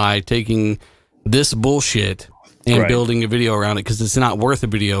justify taking this bullshit and building a video around it because it's not worth a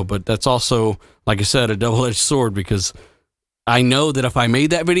video. But that's also, like I said, a double-edged sword, because I know that if I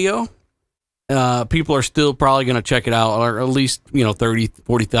made that video, people are still probably going to check it out, or at least, 30,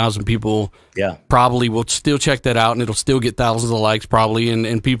 40,000 people probably will still check that out, and it'll still get thousands of likes probably,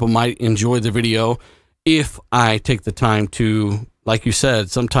 and people might enjoy the video if I take the time to, like you said,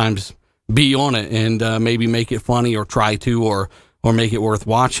 sometimes be on it and maybe make it funny, or try to, or make it worth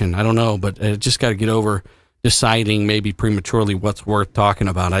watching. I don't know, but I just got to get over deciding maybe prematurely what's worth talking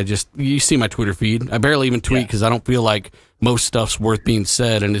about. You see my Twitter feed. I barely even tweet because I don't feel like most stuff's worth being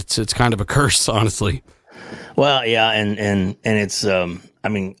said, and it's kind of a curse, honestly. Well, yeah, and it's I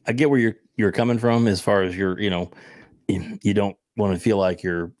mean, I get where you're coming from as far as you you don't want to feel like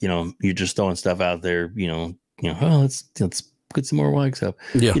you're just throwing stuff out there, oh, let's put some more likes up.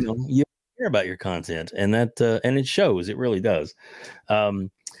 Yeah. You care about your content, and that and it shows. It really does.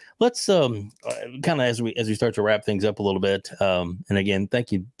 Let's kind of as we start to wrap things up a little bit. And again,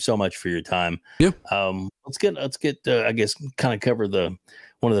 thank you so much for your time. Yeah. Let's get I guess kind of cover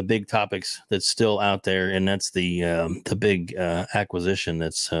one of the big topics that's still out there, and that's the big acquisition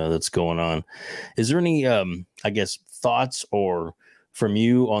that's going on. Is there any I guess thoughts or from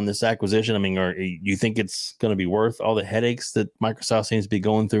you on this acquisition? I mean, do you think it's going to be worth all the headaches that Microsoft seems to be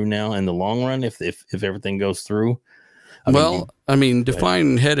going through now in the long run if everything goes through? I mean,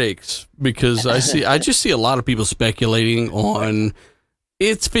 define headaches, because I just see a lot of people speculating on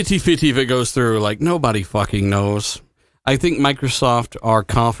it's 50-50 if it goes through. Like, nobody fucking knows. I think Microsoft are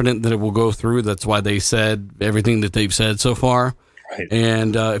confident that it will go through. That's why they said everything that they've said so far. Right.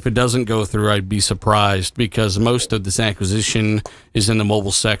 And if it doesn't go through, I'd be surprised, because most of this acquisition is in the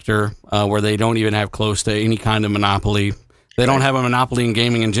mobile sector, where they don't even have close to any kind of monopoly. They don't have a monopoly in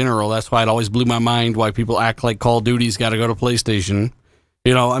gaming in general. That's why it always blew my mind why people act like Call of Duty's got to go to PlayStation.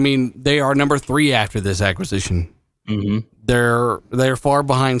 I mean, they are number 3 after this acquisition. Mm-hmm. They're far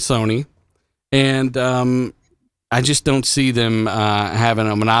behind Sony, and I just don't see them having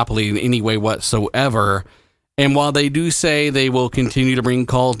a monopoly in any way whatsoever. And while they do say they will continue to bring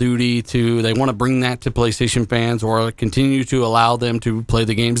Call of Duty they want to bring that to PlayStation fans, or continue to allow them to play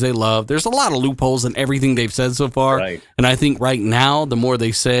the games they love. There's a lot of loopholes in everything they've said so far. Right. And I think right now, the more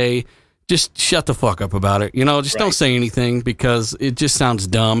they say, just shut the fuck up about it. Just don't say anything, because it just sounds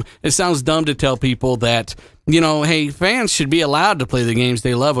dumb. It sounds dumb to tell people that, hey, fans should be allowed to play the games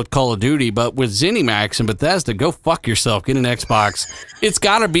they love with Call of Duty, but with ZeniMax and Bethesda, go fuck yourself. Get an Xbox.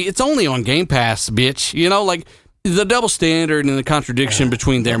 It's only on Game Pass, bitch. Like, the double standard and the contradiction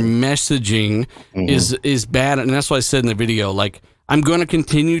between their messaging is bad. And that's what I said in the video. Like, I'm going to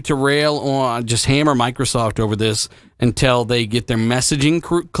continue to rail on, just hammer Microsoft over this until they get their messaging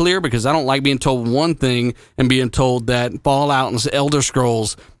clear, because I don't like being told one thing and being told that Fallout and Elder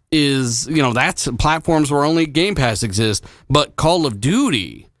Scrolls is, that's platforms where only Game Pass exists. But Call of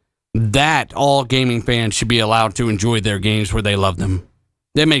Duty, that all gaming fans should be allowed to enjoy their games where they love them.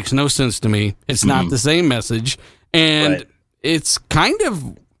 That makes no sense to me. It's not the same message. And it's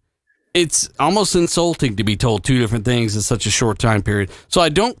almost insulting to be told 2 different things in such a short time period. So I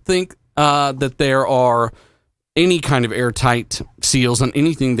don't think that there are any kind of airtight seals on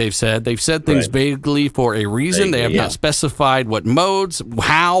anything they've said. They've said things vaguely for a reason. They have not specified what modes,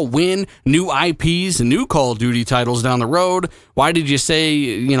 how, when, new IPs, and new Call of Duty titles down the road. Why did you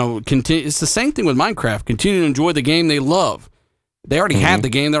say, continue? It's the same thing with Minecraft. Continue to enjoy the game they love. They already have the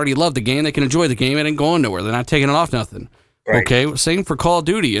game. They already love the game. They can enjoy the game. It ain't going nowhere. They're not taking it off nothing. Right. Okay, same for Call of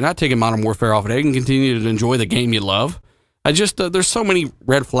Duty. You're not taking Modern Warfare off it. You can continue to enjoy the game you love. There's so many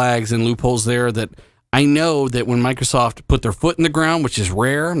red flags and loopholes there that I know that when Microsoft put their foot in the ground, which is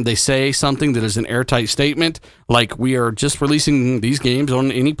rare, they say something that is an airtight statement, like we are just releasing these games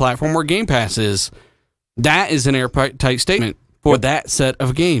on any platform where Game Pass is. That is an airtight statement for that set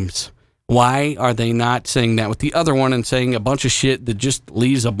of games. Why are they not saying that with the other one and saying a bunch of shit that just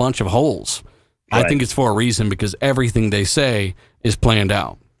leaves a bunch of holes? Right. I think it's for a reason, because everything they say is planned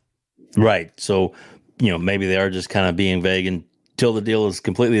out. Right. So, maybe they are just kind of being vague until the deal is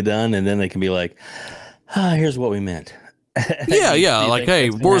completely done, and then they can be like, here's what we meant. Yeah, Do yeah. you Like, think hey,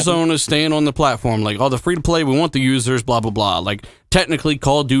 that's gonna happen? Warzone is staying on the platform. Like, oh, the free to play, we want the users, blah, blah, blah. Like, technically,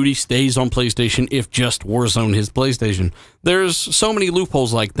 Call of Duty stays on PlayStation if just Warzone is PlayStation. There's so many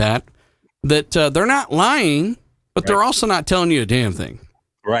loopholes like that they're not lying, but they're Right. also not telling you a damn thing.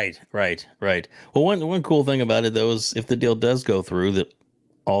 Right. Well, one cool thing about it though is if the deal does go through, that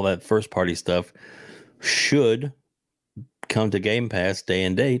all that first party stuff should come to Game Pass day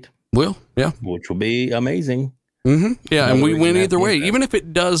and date, Well, yeah. which will be amazing. Mm-hmm. Yeah, and Another we reason win to have either Game way. Pass. Even if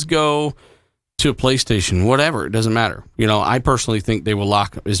it does go to a PlayStation, whatever, it doesn't matter. You know, I personally think they will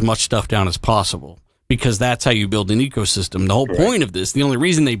lock as much stuff down as possible because that's how you build an ecosystem. The whole point of this, the only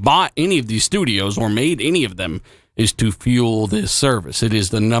reason they bought any of these studios or made any of them is to fuel this service. It is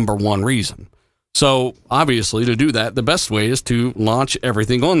the number one reason. So, obviously, to do that, the best way is to launch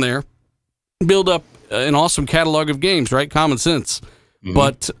everything on there, build up an awesome catalog of games, right? Common sense. Mm-hmm.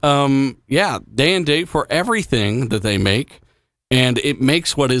 But, yeah, day and date for everything that they make. And it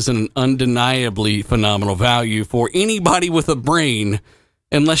makes what is an undeniably phenomenal value for anybody with a brain,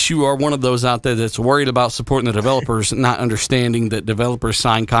 unless you are one of those out there that's worried about supporting the developers, not understanding that developers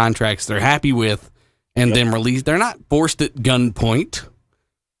sign contracts they're happy with and then release. They're not forced at gunpoint.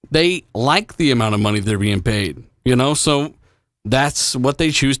 They like the amount of money they're being paid, you know, so that's what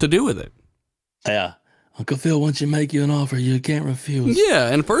they choose to do with it. Yeah. Uncle Phil, once you make you an offer, you can't refuse. Yeah,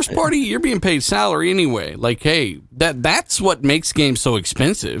 and first party, you're being paid salary anyway. Like, hey, that's what makes games so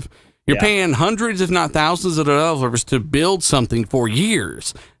expensive. You're paying hundreds, if not thousands, of developers to build something for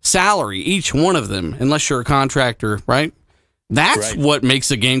years. Salary, each one of them, unless you're a contractor, right? That's what makes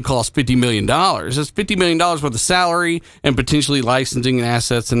a game cost $50 million. It's $50 million worth of salary and potentially licensing and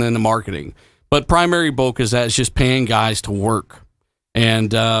assets and then the marketing. But primary bulk is that it's just paying guys to work.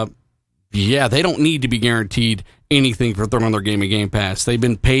 And, yeah, they don't need to be guaranteed anything for throwing their game in Game Pass. They've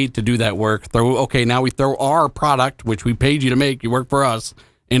been paid to do that work. Now we throw our product, which we paid you to make, you work for us,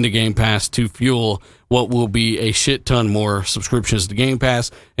 into Game Pass to fuel what will be a shit ton more subscriptions to Game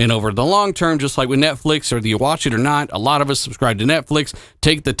Pass. And over the long term, just like with Netflix, or do you watch it or not, a lot of us subscribe to Netflix,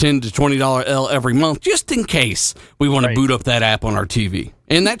 take the $10 to $20 L every month, just in case we want to boot up that app on our TV.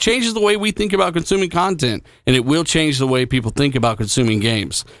 And that changes the way we think about consuming content, and it will change the way people think about consuming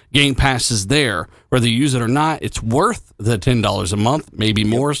games. Game Pass is there. Whether you use it or not, it's worth the $10 a month, maybe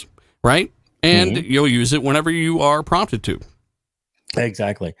more, right? And you'll use it whenever you are prompted to.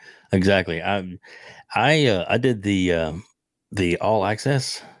 Exactly. I did the all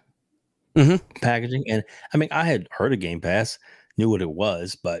access packaging, and I mean, I had heard of Game Pass, knew what it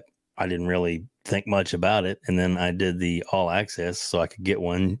was, but I didn't really think much about it. And then I did the all access so I could get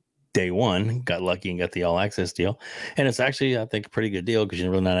one day one. Got lucky and got the all access deal, and it's actually, I think, a pretty good deal because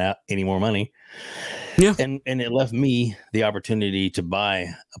you're really not out any more money. Yeah, and it left me the opportunity to buy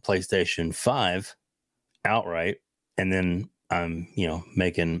a PlayStation 5 outright, and then I'm,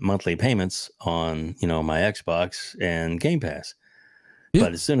 making monthly payments on, my Xbox and Game Pass. Yeah.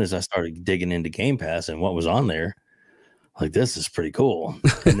 But as soon as I started digging into Game Pass and what was on there, like, this is pretty cool.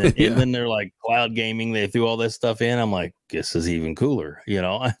 And then, and then they're like cloud gaming. They threw all this stuff in. I'm like, this is even cooler,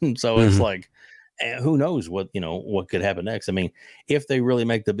 And so it's like, who knows what could happen next? I mean, if they really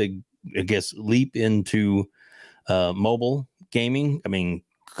make the big, I guess, leap into mobile gaming, I mean,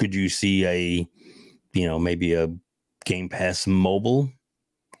 could you see maybe a Game Pass mobile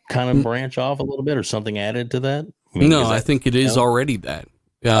kind of branch off a little bit, or something added to that? I mean, I think it is already that.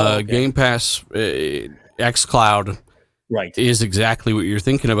 Game Pass, xCloud, is exactly what you're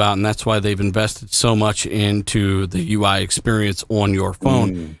thinking about, and that's why they've invested so much into the UI experience on your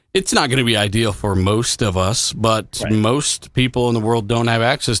phone. It's not going to be ideal for most of us, but most people in the world don't have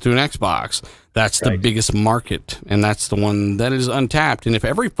access to an Xbox. That's the biggest market, and that's the one that is untapped. And if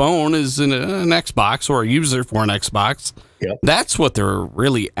every phone is an Xbox or a user for an Xbox, that's what they're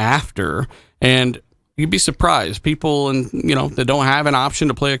really after. And you'd be surprised. People that don't have an option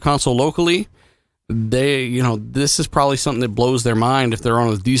to play a console locally, this is probably something that blows their mind if they're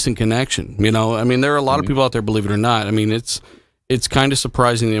on a decent connection. I mean, there are a lot of people out there, believe it or not. I mean, it's kind of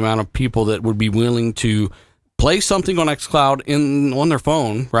surprising the amount of people that would be willing to play something on xCloud on their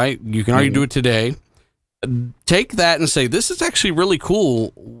phone, right? You can already do it today. Take that and say, this is actually really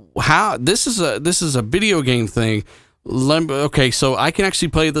cool. How this is a video game thing. Okay, so I can actually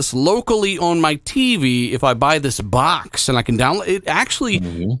play this locally on my TV if I buy this box, and I can download it.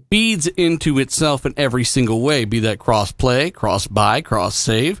 Actually feeds into itself in every single way, be that cross play, cross buy, cross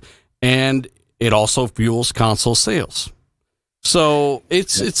save, and it also fuels console sales. So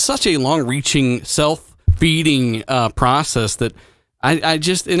it's such a long-reaching, self-feeding process that I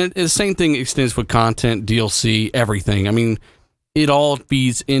just, and the same thing extends with content, DLC, everything. I mean, it all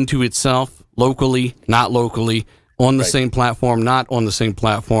feeds into itself locally, not locally, on the same platform, not on the same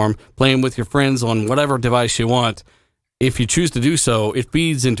platform, playing with your friends on whatever device you want. If you choose to do so, it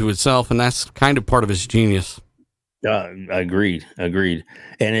feeds into itself, and that's kind of part of its genius. Agreed.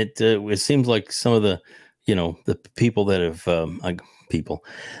 And it seems like some of the, the people that have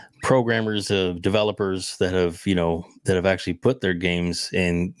programmers, developers that have actually put their games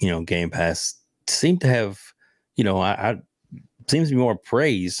in, Game Pass seem to have, seems to be more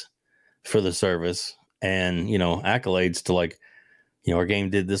praise for the service and, accolades to like, our game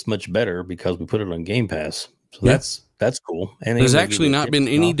did this much better because we put it on Game Pass. So that's cool. And there's actually not been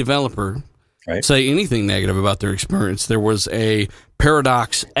any developer say anything negative about their experience. There was a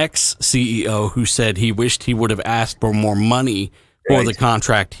Paradox ex CEO who said he wished he would have asked for more money for the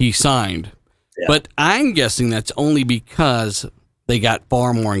contract he signed. Yeah. But I'm guessing that's only because they got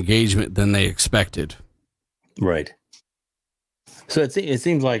far more engagement than they expected. Right. So it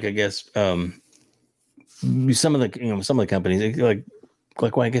seems like, I guess, some of the companies, like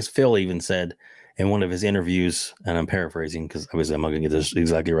what I guess Phil even said in one of his interviews, and I'm paraphrasing because obviously I'm not going to get this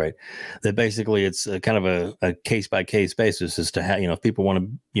exactly right, that basically it's kind of a case by case basis as to how, if people want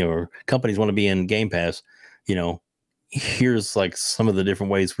to, or companies want to be in Game Pass, here's like some of the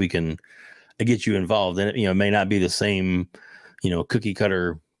different ways we can get you involved. And it may not be the same, cookie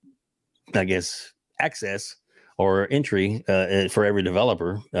cutter, I guess, access or entry for every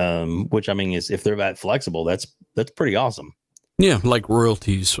developer, which I mean is if they're that flexible, that's pretty awesome. Yeah, like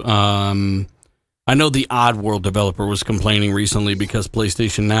royalties. I know the Oddworld developer was complaining recently because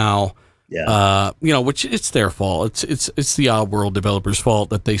PlayStation Now, which it's their fault. It's the Oddworld developer's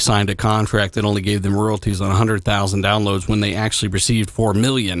fault that they signed a contract that only gave them royalties on 100,000 downloads when they actually received 4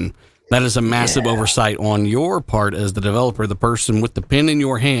 million. That is a massive oversight on your part as the developer, the person with the pen in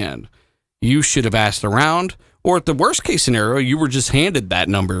your hand. You should have asked around, or at the worst case scenario, you were just handed that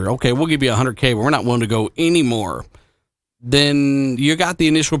number. Okay, we'll give you 100K, but we're not willing to go anymore. Then you got the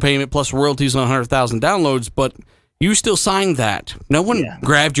initial payment plus royalties on 100,000 downloads, but you still signed that. No one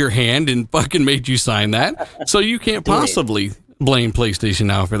grabbed your hand and fucking made you sign that. So you can't possibly blame PlayStation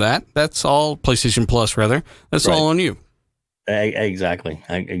Now for that. That's all, PlayStation Plus rather. That's all on you. Exactly.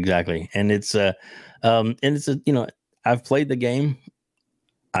 And it's I've played the game.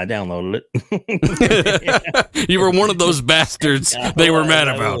 I downloaded it. You were one of those bastards they were mad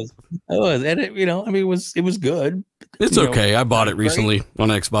about. I was. And it was good. It's okay. I bought it recently on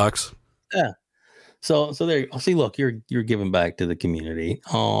Xbox. Yeah. So there. See, look, you're giving back to the community.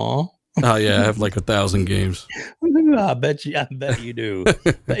 Aw. Oh yeah, I have like 1,000 games. I bet you do.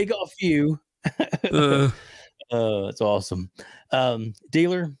 They got a few. It's awesome.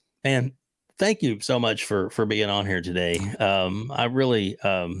 Dealer, man, thank you so much for being on here today. I really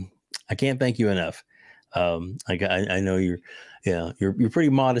I can't thank you enough. I know you're a pretty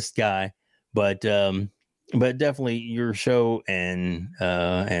modest guy, but definitely your show and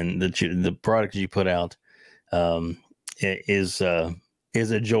the products you put out is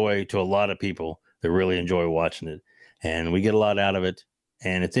a joy to a lot of people that really enjoy watching it, and we get a lot out of it,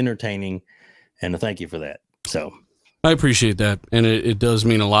 and it's entertaining, and thank you for that. So I appreciate that, and it does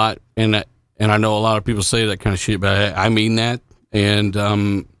mean a lot, and I know a lot of people say that kind of shit, but I mean that, and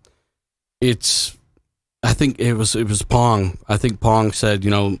I think it was Pong. I think Pong said,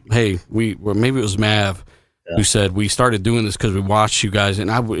 hey, maybe it was Mav who said we started doing this because we watched you guys,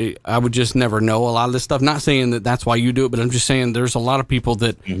 and I would just never know a lot of this stuff. Not saying that that's why you do it, but I'm just saying there's a lot of people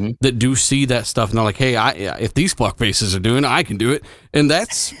that that do see that stuff and they're like, hey, if these fuck faces are doing it, I can do it, and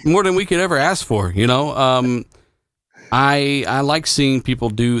that's more than we could ever ask for. I like seeing people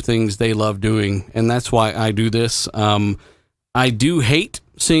do things they love doing, and that's why I do this. I do hate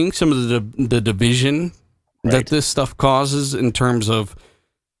seeing some of the division that this stuff causes in terms of,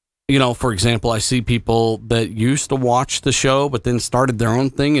 for example, I see people that used to watch the show but then started their own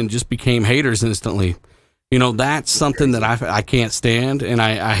thing and just became haters instantly. That's something that I can't stand, and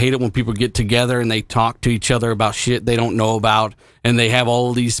I hate it when people get together and they talk to each other about shit they don't know about, and they have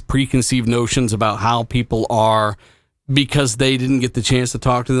all these preconceived notions about how people are because they didn't get the chance to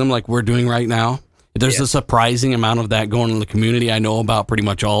talk to them like we're doing right now. There's a surprising amount of that going on in the community. I know about pretty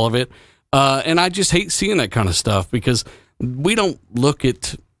much all of it. And I just hate seeing that kind of stuff because we don't look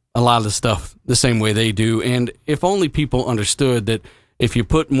at a lot of the stuff the same way they do. And if only people understood that if you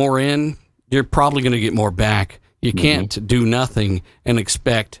put more in, you're probably going to get more back. You can't do nothing and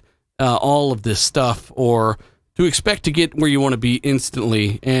expect all of this stuff, or to expect to get where you want to be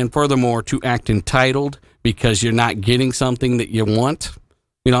instantly. And furthermore, to act entitled because you're not getting something that you want.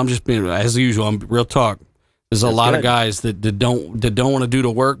 I'm just being, as usual, I'm real talk. There's a lot of guys that don't want to do the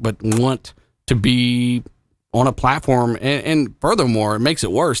work, but want to be on a platform. And furthermore, it makes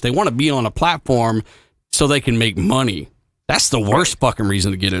it worse. They want to be on a platform so they can make money. That's the worst fucking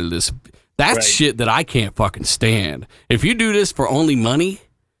reason to get into this. That's shit that I can't fucking stand. If you do this for only money,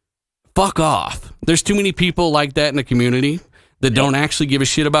 fuck off. There's too many people like that in the community that don't actually give a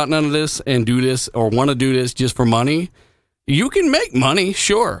shit about none of this and do this or want to do this just for money. You can make money,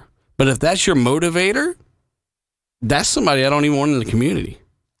 sure. But if that's your motivator, that's somebody I don't even want in the community,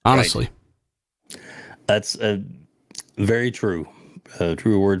 honestly. Right. That's very true.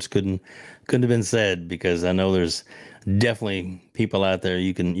 True words couldn't have been said, because I know there's definitely people out there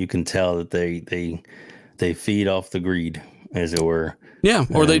you can tell that they feed off the greed, as it were. Yeah,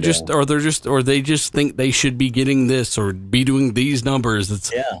 or they just think they should be getting this or be doing these numbers.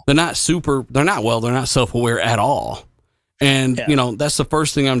 They're not self-aware at all. And that's the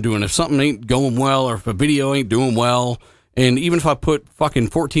first thing I'm doing. If something ain't going well, or if a video ain't doing well, and even if I put fucking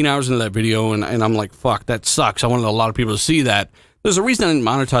 14 hours into that video and I'm like, fuck, that sucks, I wanted a lot of people to see that. There's a reason I didn't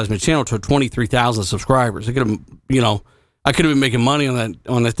monetize my channel to 23,000 subscribers. I could have been making money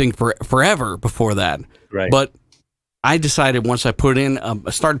on that thing forever before that. Right. But I decided once I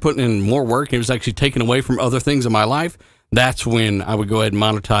started putting in more work, it was actually taken away from other things in my life. That's when I would go ahead and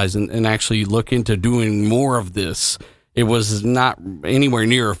monetize and actually look into doing more of this. It was not anywhere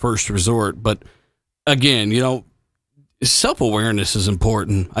near a first resort. But again, self-awareness is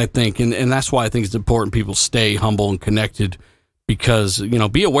important, I think. And that's why I think it's important people stay humble and connected, because,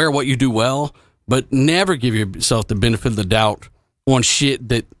 be aware of what you do well, but never give yourself the benefit of the doubt on shit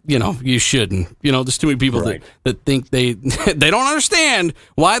that, you shouldn't. There's too many people that think they don't understand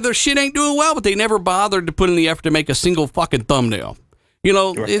why their shit ain't doing well, but they never bothered to put in the effort to make a single fucking thumbnail.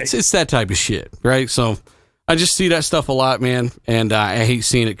 It's that type of shit, right? So I just see that stuff a lot, man, and I hate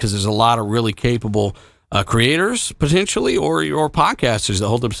seeing it, because there's a lot of really capable creators, potentially, or podcasters that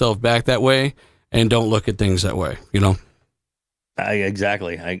hold themselves back that way and don't look at things that way,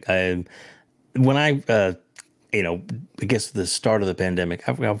 Exactly. When I guess the start of the pandemic,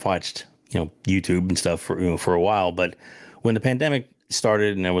 I've watched, YouTube and stuff for a while, but when the pandemic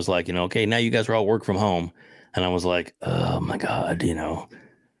started and I was like, okay, now you guys are all work from home. And I was like, oh my God,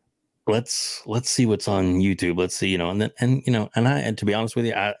 let's see what's on YouTube. Let's see, and to be honest with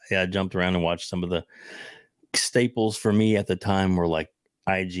you, I jumped around and watched some of the staples for me at the time were like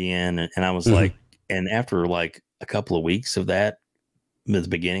IGN. And I was like, and after like a couple of weeks of that, at the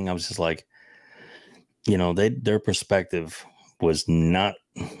beginning, I was just like, their perspective was not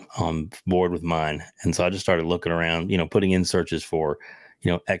on board with mine. And so I just started looking around, putting in searches for,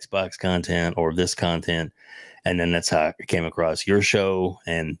 Xbox content or this content. And then that's how I came across your show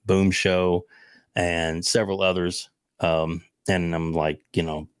and Boom Show and several others. And I'm like,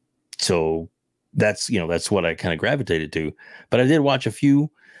 so that's what I kind of gravitated to. But I did watch a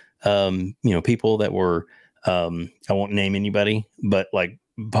few, people that were, I won't name anybody, but like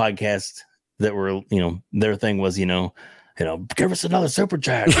podcasts that were, their thing was, give us another super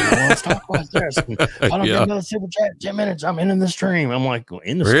chat. Let's talk about this. I don't get another super chat in 10 minutes. I'm in the stream. I'm like,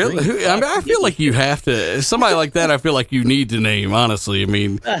 in the stream? Really? I feel like you have to. Somebody like that, I feel like you need to name, honestly. I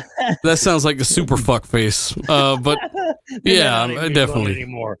mean, that sounds like a super fuck face. But yeah, definitely.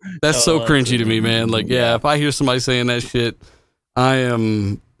 That's so cringy to me, man. Like, if I hear somebody saying that shit, I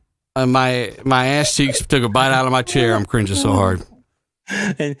am, my ass cheeks took a bite out of my chair. I'm cringing so hard.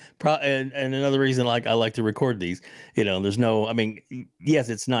 And another reason, like, I like to record these, there's no, I mean, yes,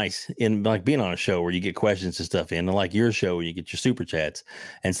 it's nice in like being on a show where you get questions and stuff in, and like your show where you get your super chats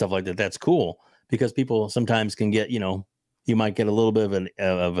and stuff like that. That's cool, because people sometimes can get, you might get a little bit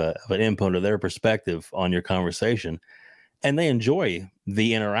of an input of their perspective on your conversation, and they enjoy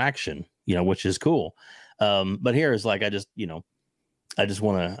the interaction, which is cool. But here is like, I don't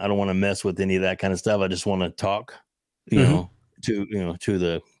want to mess with any of that kind of stuff. I just want to talk, to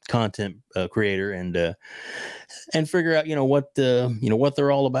the content creator and figure out what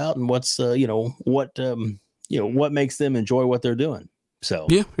they're all about, and what's what makes them enjoy what they're doing. So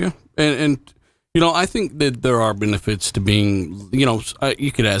and I think that there are benefits to being,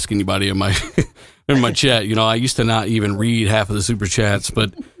 you could ask anybody in my in my chat. I used to not even read half of the super chats,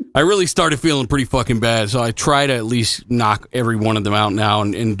 but I really started feeling pretty fucking bad, so I try to at least knock every one of them out now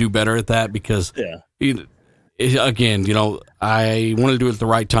and do better at that, because again, I want to do it at the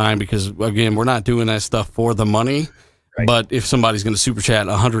right time, because again, we're not doing that stuff for the money. Right. But if somebody's going to super chat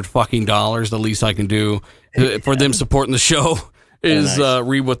 $100 fucking, the least I can do for them supporting the show is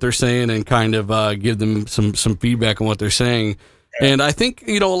read what they're saying and kind of give them some feedback on what they're saying. Yeah. And I think,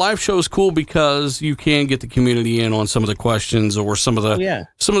 a live show is cool because you can get the community in on some of the questions or some of the,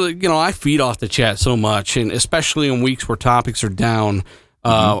 I feed off the chat so much, and especially in weeks where topics are down.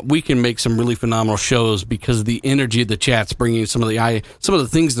 we can make some really phenomenal shows because of the energy of the chat's bringing some of the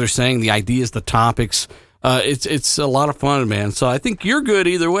things they're saying, the ideas, the topics. It's a lot of fun, man. So I think you're good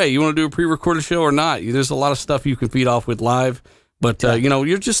either way. You want to do a pre-recorded show or not? There's a lot of stuff you can feed off with live, but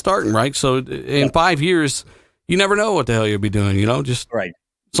you're just starting, right? So in 5 years, you never know what the hell you'll be doing. Just right.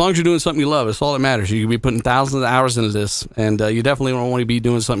 As long as you're doing something you love, that's all that matters. You can be putting thousands of hours into this, and you definitely don't want to be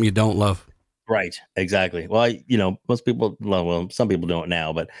doing something you don't love. Right. Exactly. Well, most people, some people don't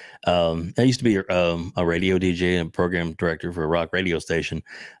now, but I used to be a radio DJ and program director for a rock radio station,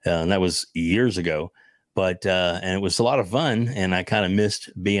 and that was years ago. But and it was a lot of fun, and I kind of missed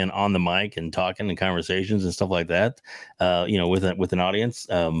being on the mic and talking and conversations and stuff like that, with an audience.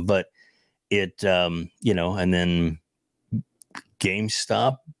 But it, and then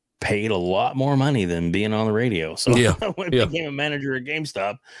GameStop paid a lot more money than being on the radio. So I became a manager at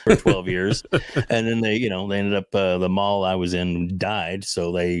GameStop for 12 years. And then they ended up, the mall I was in died.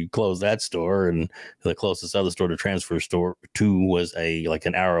 So they closed that store, and the closest other store to transfer store to was like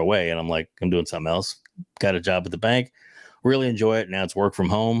an hour away. And I'm like, I'm doing something else. Got a job at the bank, really enjoy it. Now it's work from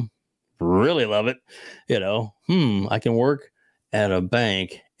home. Really love it. I can work at a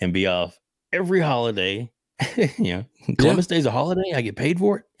bank and be off every holiday. Columbus Day's a holiday. I get paid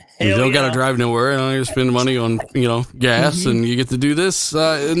for it. You don't got to drive nowhere. And you spend money on gas, and you get to do this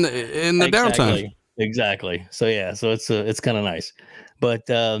in the downtime. Exactly. So it's kind of nice. But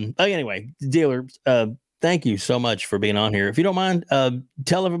anyway, dealer, thank you so much for being on here. If you don't mind,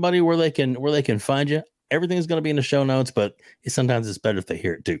 tell everybody where they can find you. Everything is going to be in the show notes, but sometimes it's better if they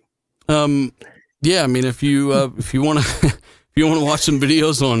hear it too. I mean, if you want to watch some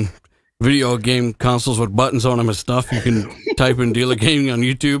videos on video game consoles with buttons on them and stuff, you can type in Dealer Gaming on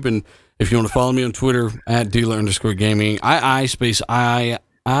YouTube. And if you want to follow me on Twitter at Dealer_Gaming, I space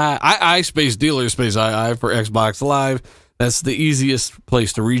Dealer space II for Xbox Live. That's the easiest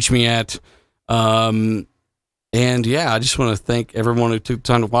place to reach me at. And I just want to thank everyone who took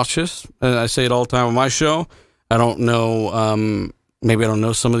time to watch this. I say it all the time on my show. I don't know, maybe I don't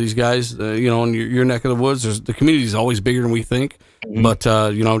know some of these guys, in your neck of the woods. The community is always bigger than we think. Mm-hmm. But,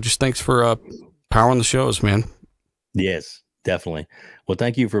 just thanks for powering the shows, man. Yes, definitely. Well,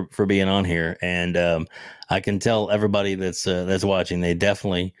 thank you for being on here. And I can tell everybody that's watching,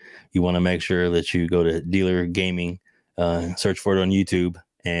 you want to make sure that you go to Dealer Gaming, search for it on YouTube,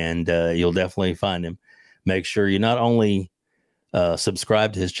 and you'll definitely find him. Make sure you not only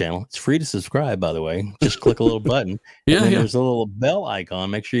subscribe to his channel. It's free to subscribe, by the way. Just click a little button. There's a little bell icon.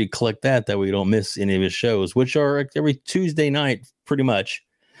 Make sure you click that way you don't miss any of his shows, which are every Tuesday night, pretty much.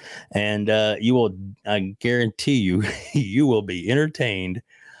 And I guarantee you will be entertained.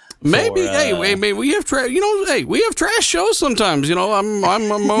 Maybe, we have trash shows sometimes. I'm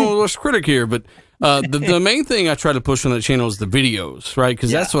a worst critic here, but the main thing I try to push on the channel is the videos, right?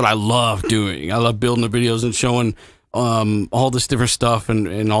 Because that's what I love doing. I love building the videos and showing all this different stuff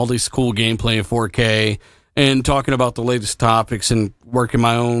and all this cool gameplay in 4K and talking about the latest topics and working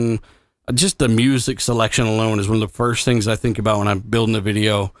my own. Just the music selection alone is one of the first things I think about when I'm building a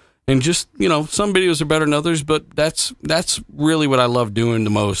video. And just, some videos are better than others, but that's really what I love doing the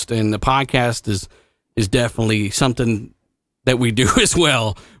most. And the podcast is definitely something that we do as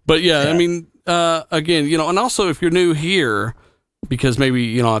well. But I mean, again, and also if you're new here, because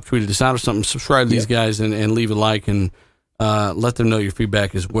maybe, I've tweeted this out or something, subscribe to these guys and leave a like and let them know your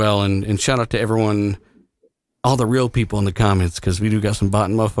feedback as well. And shout out to everyone, all the real people in the comments, because we do got some bot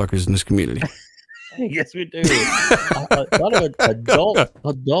motherfuckers in this community. Yes, we do. A lot of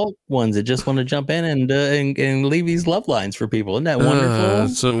adult ones that just want to jump in and leave these love lines for people. Isn't that wonderful?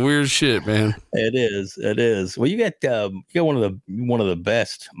 Some weird shit, man. It is. Well, you got one of the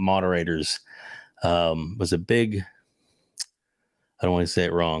best moderators. Was a big. I don't want to say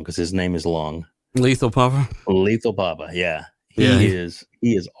it wrong because his name is long. Lethal Papa. Lethal Papa. Yeah. He is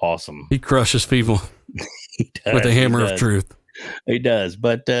awesome. He crushes people he does, with a hammer of truth. He does,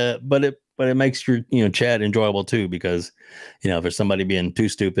 but it makes your chat enjoyable too, because if there's somebody being too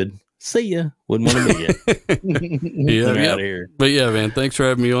stupid, see ya, wouldn't want to be you. Out of here. But man, thanks for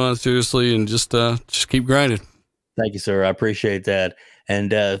having me on, seriously, and just keep grinding. Thank you, sir. I appreciate that.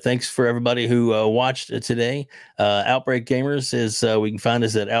 And thanks for everybody who watched today. Outbreak Gamers is, we can find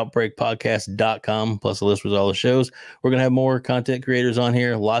us at outbreakpodcast.com, plus a list with all the shows. We're going to have more content creators on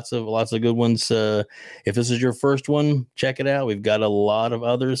here. Lots of good ones. If this is your first one, check it out. We've got a lot of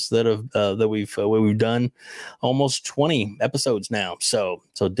others that we've done almost 20 episodes now. So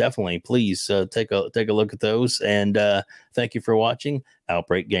definitely please take a look at those. And thank you for watching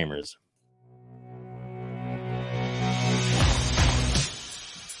Outbreak Gamers.